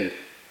sinned.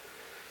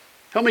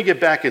 Help me get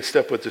back in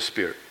step with the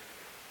Spirit.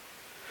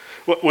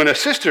 When a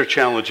sister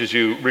challenges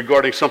you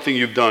regarding something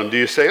you've done, do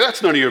you say,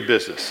 that's none of your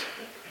business?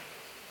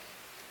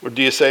 Or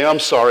do you say, I'm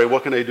sorry,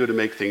 what can I do to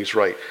make things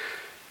right?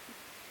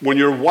 When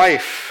your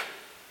wife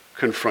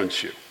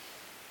confronts you,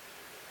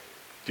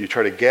 do you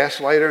try to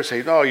gaslight her and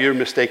say, no, you're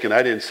mistaken,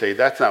 I didn't say,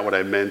 that's not what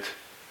I meant?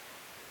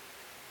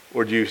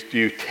 Or do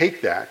you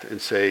take that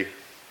and say,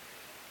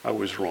 I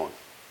was wrong,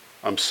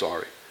 I'm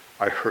sorry,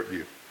 I hurt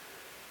you.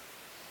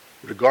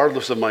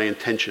 Regardless of my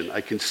intention,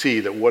 I can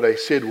see that what I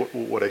said,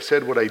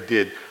 what I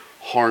did,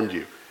 harmed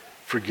you.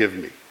 Forgive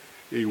me.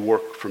 You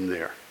work from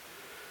there.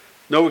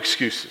 No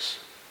excuses.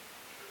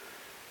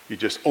 You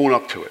just own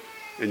up to it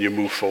and you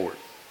move forward.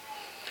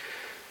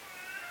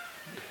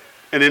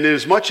 And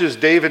inasmuch as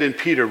David and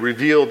Peter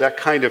revealed that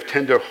kind of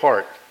tender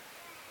heart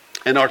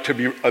and are to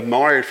be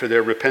admired for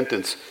their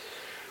repentance,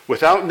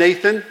 without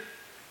Nathan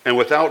and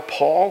without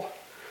Paul,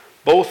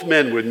 both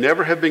men would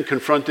never have been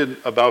confronted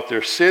about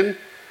their sin,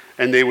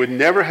 and they would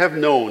never have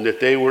known that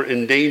they were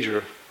in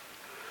danger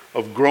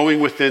of growing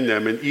within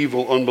them an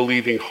evil,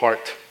 unbelieving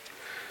heart.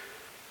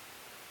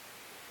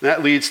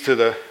 That leads to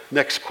the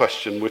next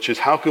question, which is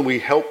how can we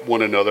help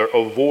one another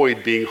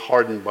avoid being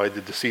hardened by the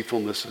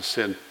deceitfulness of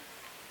sin?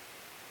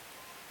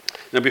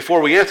 Now,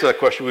 before we answer that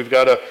question, we've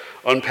got to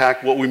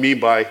unpack what we mean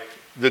by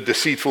the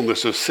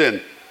deceitfulness of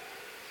sin.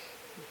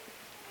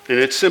 And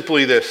it's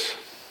simply this.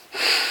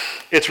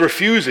 It's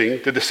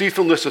refusing, the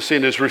deceitfulness of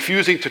sin is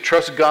refusing to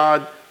trust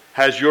God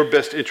has your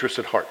best interest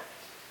at heart.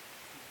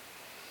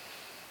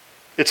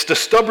 It's the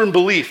stubborn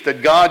belief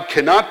that God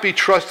cannot be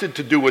trusted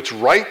to do what's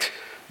right,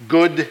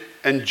 good,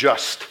 and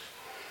just.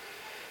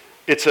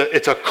 It's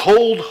a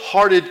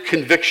cold-hearted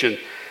conviction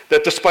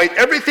that despite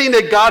everything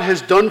that God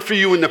has done for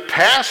you in the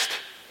past,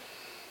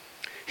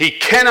 He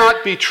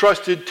cannot be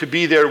trusted to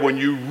be there when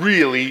you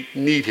really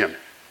need Him.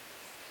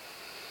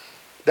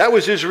 That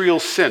was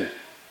Israel's sin.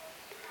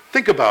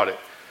 Think about it.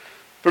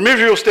 From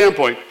Israel's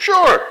standpoint,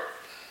 sure,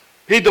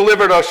 He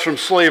delivered us from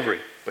slavery,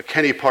 but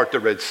can He part the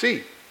Red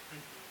Sea?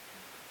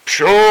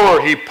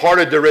 Sure, He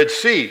parted the Red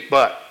Sea,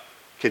 but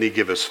can He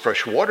give us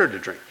fresh water to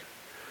drink?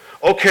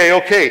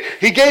 Okay,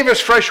 He gave us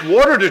fresh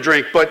water to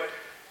drink, but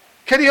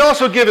can He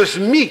also give us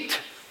meat?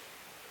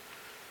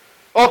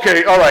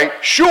 Okay, all right,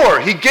 sure,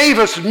 He gave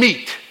us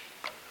meat,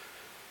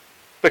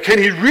 but can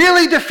He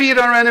really defeat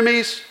our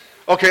enemies?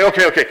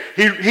 Okay.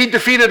 He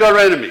defeated our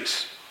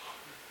enemies,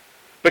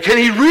 but can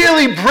He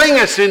really bring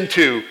us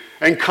into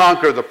and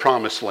conquer the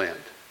promised land?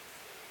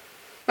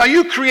 Now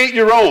you create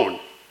your own,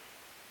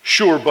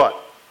 sure, but.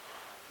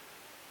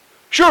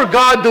 Sure,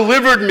 God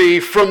delivered me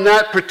from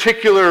that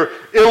particular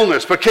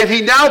illness, but can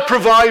He now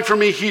provide for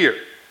me here?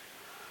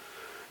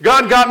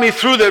 God got me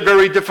through that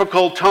very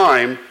difficult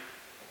time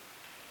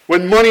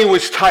when money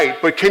was tight,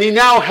 but can He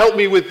now help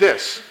me with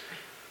this?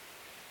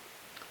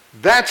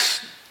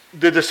 That's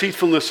the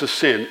deceitfulness of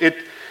sin.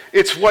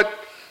 It's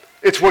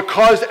what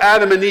caused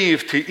Adam and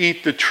Eve to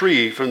eat the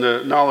tree from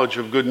the knowledge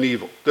of good and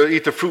evil, to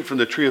eat the fruit from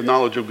the tree of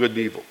knowledge of good and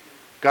evil.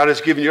 God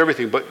has given you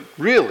everything, but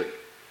really,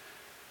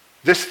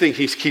 this thing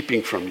He's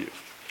keeping from you.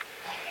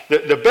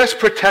 The best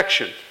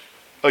protection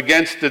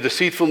against the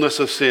deceitfulness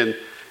of sin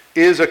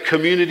is a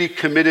community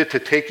committed to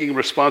taking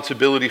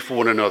responsibility for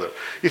one another.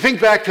 You think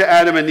back to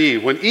Adam and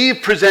Eve. When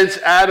Eve presents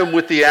Adam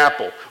with the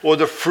apple or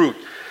the fruit,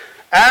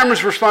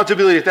 Adam's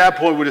responsibility at that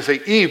point would say,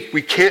 Eve,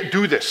 we can't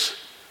do this.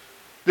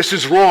 This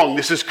is wrong.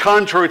 This is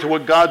contrary to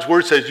what God's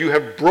word says. You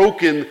have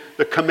broken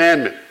the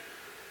commandment.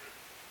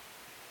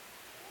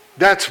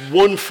 That's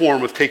one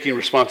form of taking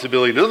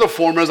responsibility. Another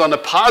form is on the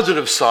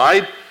positive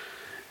side.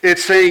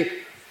 It's saying,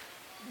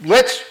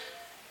 let's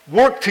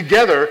work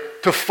together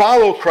to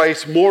follow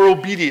Christ more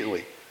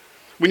obediently.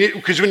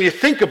 Because when you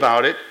think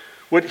about it,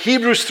 what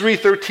Hebrews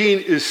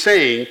 3:13 is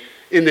saying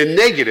in the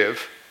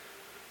negative,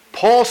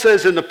 Paul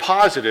says in the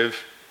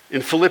positive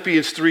in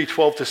Philippians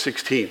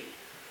 3:12-16.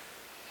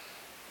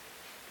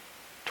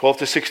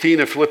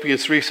 12-16 in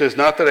Philippians 3 says,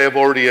 not that I have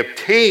already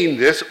obtained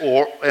this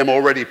or am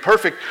already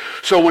perfect.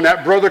 So when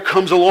that brother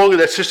comes along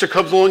and that sister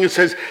comes along and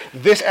says,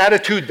 this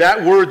attitude,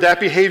 that word, that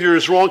behavior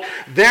is wrong,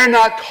 they're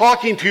not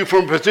talking to you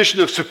from a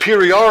position of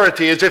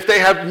superiority as if they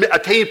have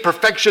attained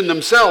perfection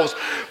themselves.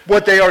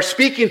 What they are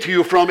speaking to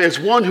you from is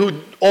one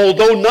who,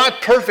 although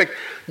not perfect,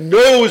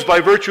 knows by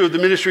virtue of the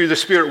ministry of the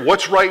Spirit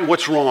what's right and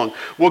what's wrong,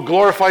 what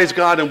glorifies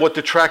God and what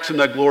detracts from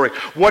that glory,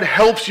 what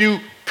helps you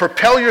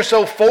propel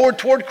yourself forward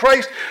toward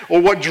Christ or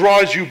what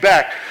draws you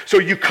back. So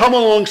you come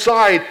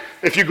alongside,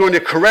 if you're going to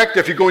correct,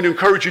 if you're going to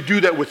encourage, you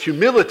do that with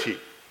humility,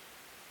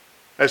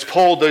 as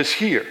Paul does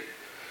here.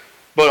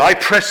 But I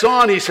press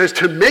on, he says,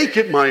 to make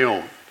it my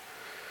own,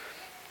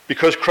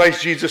 because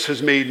Christ Jesus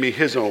has made me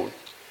his own.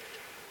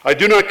 I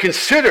do not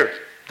consider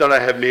that I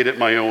have made it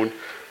my own,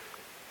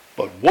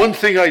 but one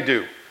thing I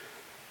do,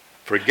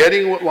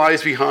 forgetting what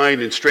lies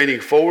behind and straining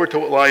forward to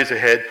what lies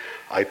ahead,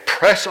 I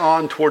press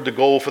on toward the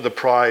goal for the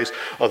prize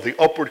of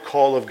the upward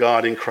call of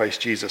God in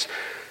Christ Jesus.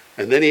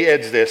 And then he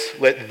adds this,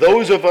 let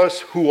those of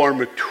us who are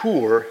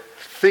mature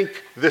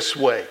think this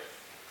way.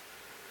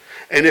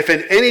 And if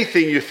in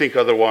anything you think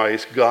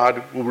otherwise,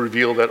 God will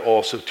reveal that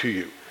also to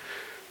you.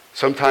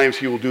 Sometimes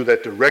he will do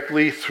that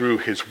directly through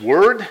his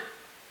word.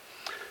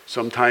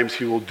 Sometimes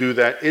he will do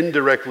that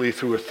indirectly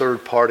through a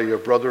third party. A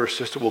brother or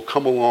sister will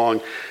come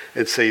along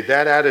and say,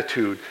 that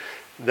attitude,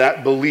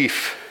 that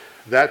belief,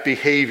 that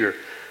behavior,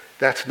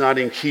 that's not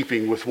in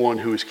keeping with one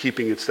who is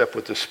keeping in step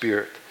with the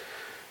Spirit.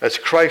 As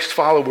Christ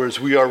followers,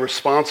 we are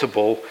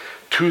responsible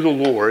to the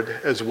Lord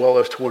as well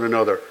as to one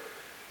another.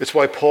 It's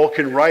why Paul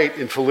can write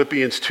in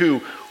Philippians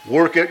 2,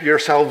 work at your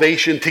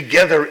salvation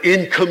together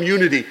in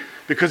community,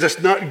 because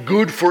it's not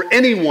good for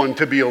anyone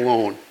to be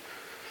alone.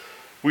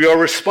 We are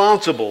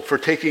responsible for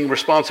taking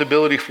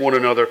responsibility for one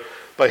another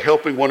by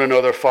helping one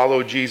another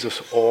follow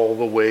Jesus all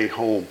the way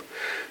home.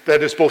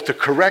 That is both to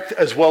correct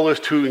as well as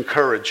to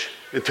encourage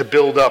and to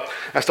build up.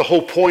 That's the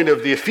whole point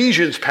of the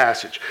Ephesians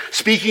passage.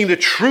 Speaking the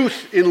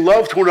truth in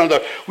love to one another,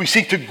 we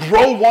seek to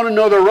grow one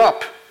another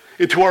up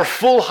into our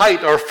full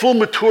height, our full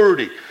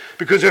maturity.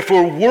 Because if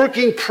we're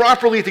working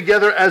properly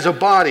together as a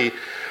body,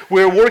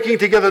 we're working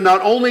together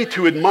not only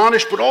to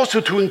admonish, but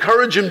also to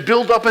encourage and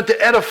build up and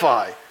to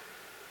edify.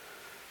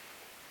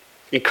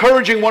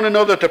 Encouraging one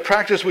another to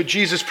practice what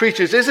Jesus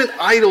preaches isn't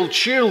idle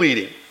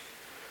cheerleading.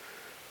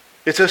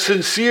 It's a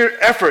sincere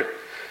effort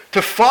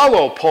to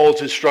follow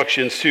Paul's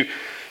instructions, to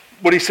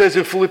what he says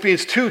in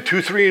Philippians 2,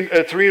 3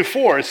 and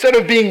 4. Instead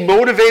of being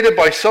motivated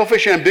by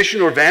selfish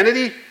ambition or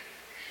vanity,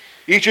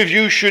 each of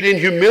you should in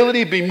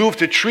humility be moved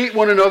to treat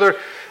one another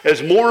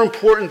as more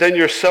important than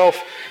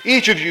yourself.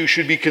 Each of you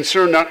should be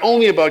concerned not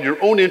only about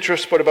your own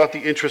interests, but about the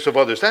interests of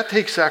others. That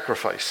takes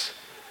sacrifice.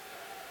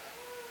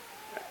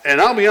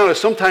 And I'll be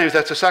honest, sometimes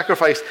that's a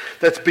sacrifice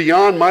that's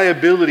beyond my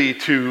ability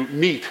to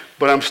meet,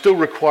 but I'm still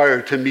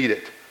required to meet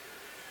it.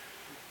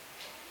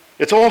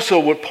 It's also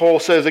what Paul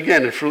says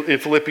again in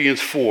Philippians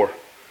 4,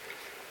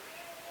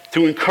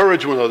 to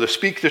encourage one another,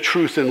 speak the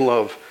truth in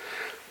love.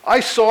 I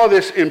saw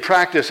this in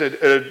practice at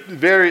the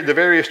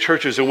various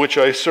churches in which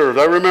I served.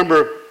 I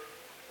remember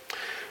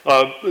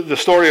the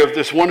story of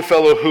this one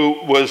fellow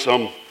who was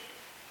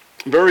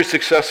very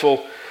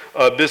successful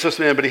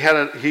businessman, but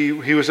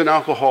he was an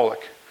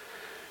alcoholic.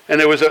 And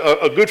there was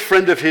a good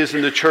friend of his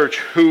in the church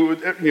who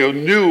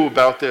knew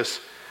about this.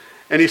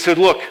 And he said,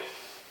 look,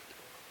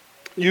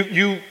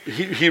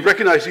 he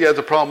recognized he has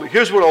a problem.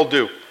 Here's what I'll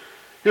do.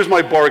 Here's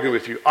my bargain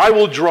with you. I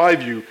will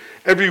drive you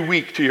every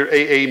week to your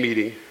AA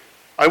meeting.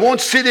 I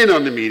won't sit in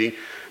on the meeting,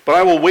 but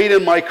I will wait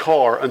in my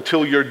car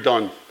until you're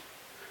done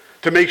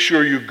to make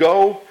sure you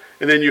go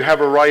and then you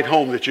have a ride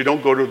home, that you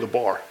don't go to the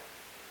bar.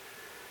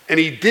 And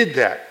he did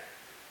that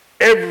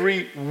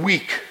every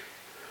week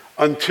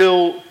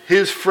until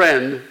his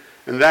friend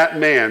and that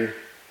man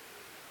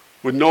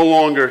would no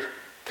longer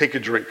take a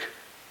drink.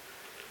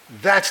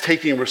 That's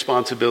taking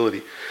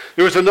responsibility.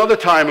 There was another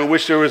time in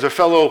which there was a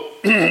fellow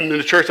in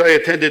the church I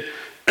attended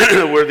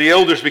where the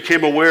elders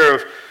became aware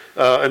of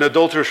an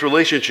adulterous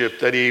relationship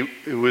that he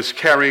was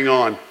carrying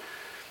on,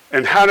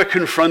 and how to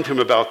confront him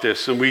about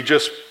this. And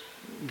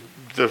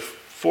the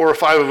 4 or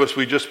 5 of us,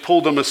 we just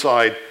pulled him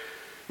aside.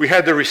 We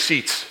had the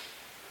receipts.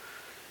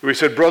 We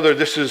said, brother,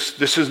 this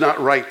is not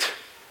right.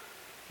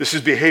 This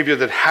is behavior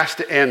that has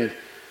to end.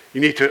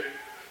 You need to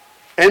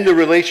end the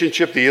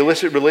relationship, the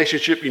illicit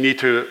relationship. You need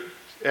to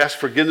ask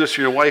forgiveness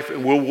for your wife,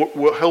 and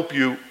we'll help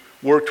you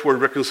work toward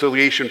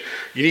reconciliation.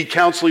 You need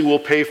counseling, we'll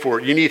pay for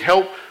it. You need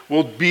help,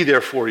 we'll be there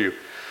for you.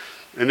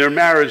 And their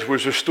marriage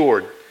was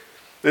restored.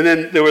 And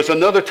then there was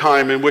another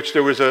time in which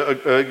there was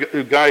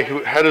a guy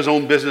who had his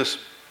own business,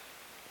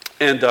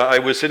 and I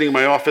was sitting in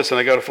my office and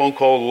I got a phone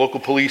call to the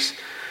local police.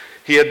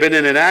 He had been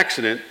in an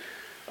accident,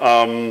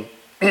 and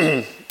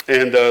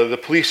the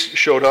police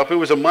showed up. It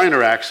was a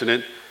minor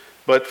accident,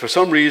 but for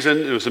some reason,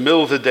 it was the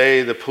middle of the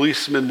day, the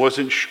policeman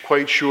wasn't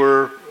quite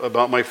sure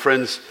about my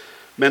friend's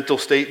mental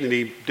state, and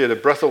he did a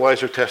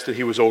breathalyzer test, and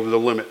he was over the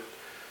limit.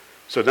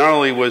 So not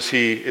only was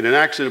he in an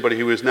accident, but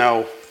he was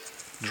now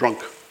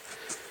drunk.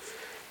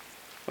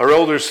 Our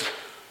elders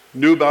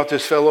knew about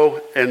this fellow,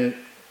 and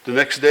the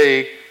next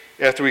day,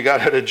 after we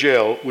got out of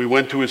jail, we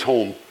went to his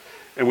home,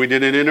 and we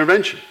did an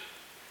intervention.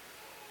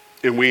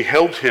 And we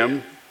helped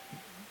him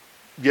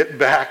get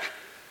back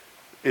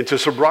into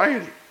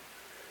sobriety.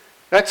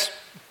 That's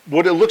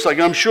what it looks like.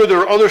 I'm sure there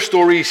are other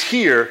stories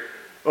here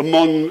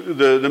among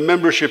the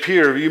membership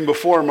here, even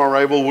before my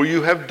arrival, where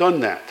you have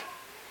done that.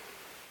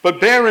 But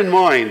bear in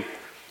mind,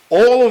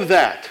 all of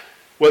that,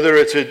 whether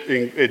it's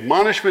an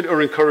admonishment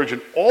or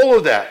encouragement, all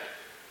of that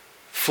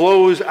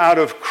flows out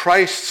of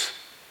Christ's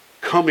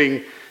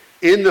coming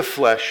in the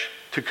flesh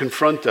to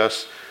confront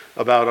us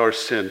about our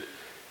sin.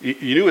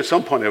 You knew at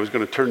some point I was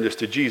going to turn this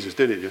to Jesus,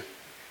 didn't you?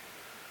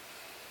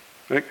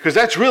 Because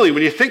that's really,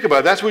 when you think about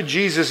it, that's what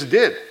Jesus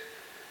did.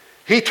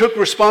 He took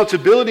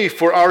responsibility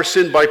for our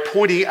sin by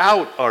pointing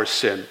out our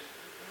sin.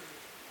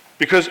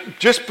 Because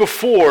just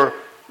before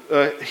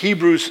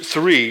Hebrews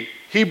 3,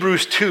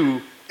 Hebrews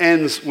 2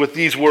 ends with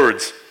these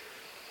words.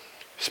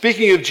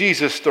 Speaking of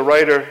Jesus, the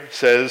writer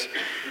says,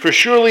 "For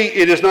surely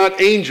it is not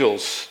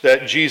angels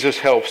that Jesus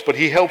helps, but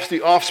he helps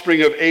the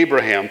offspring of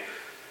Abraham,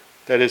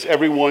 that is,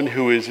 everyone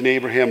who is in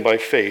Abraham by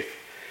faith.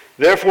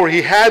 Therefore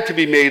he had to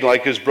be made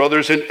like his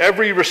brothers in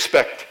every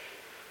respect,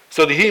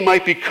 so that he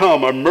might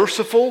become a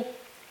merciful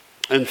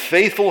and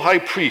faithful high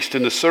priest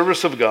in the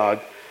service of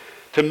God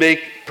to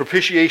make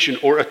propitiation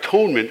or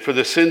atonement for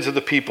the sins of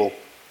the people.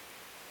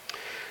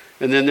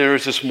 And then there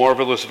is this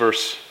marvelous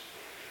verse.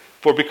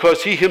 For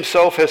because he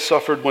himself has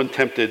suffered when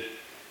tempted,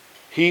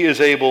 he is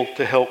able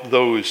to help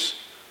those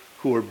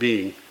who are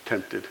being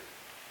tempted.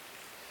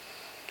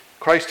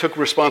 Christ took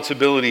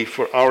responsibility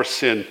for our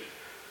sin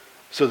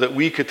so that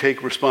we could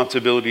take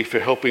responsibility for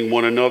helping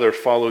one another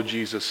follow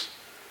Jesus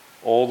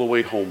all the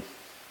way home.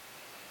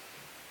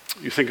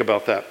 You think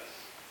about that.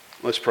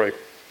 Let's pray.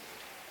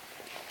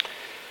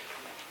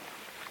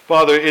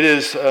 Father, it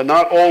is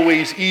not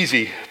always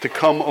easy to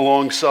come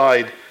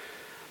alongside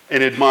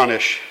and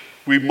admonish.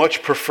 We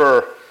much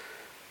prefer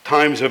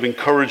times of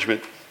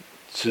encouragement,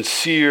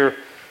 sincere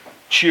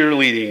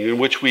cheerleading in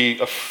which we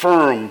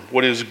affirm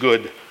what is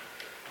good.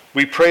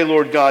 We pray,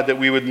 Lord God, that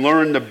we would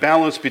learn the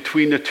balance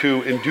between the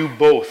two and do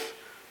both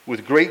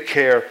with great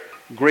care,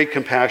 great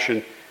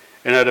compassion,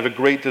 and out of a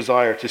great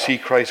desire to see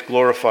Christ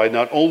glorified,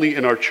 not only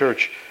in our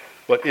church,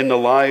 but in the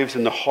lives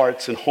and the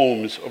hearts and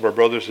homes of our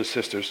brothers and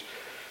sisters.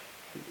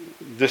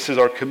 This is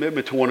our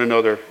commitment to one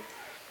another,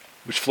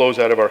 which flows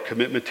out of our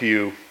commitment to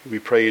you. We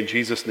pray in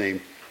Jesus'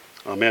 name.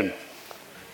 Amen.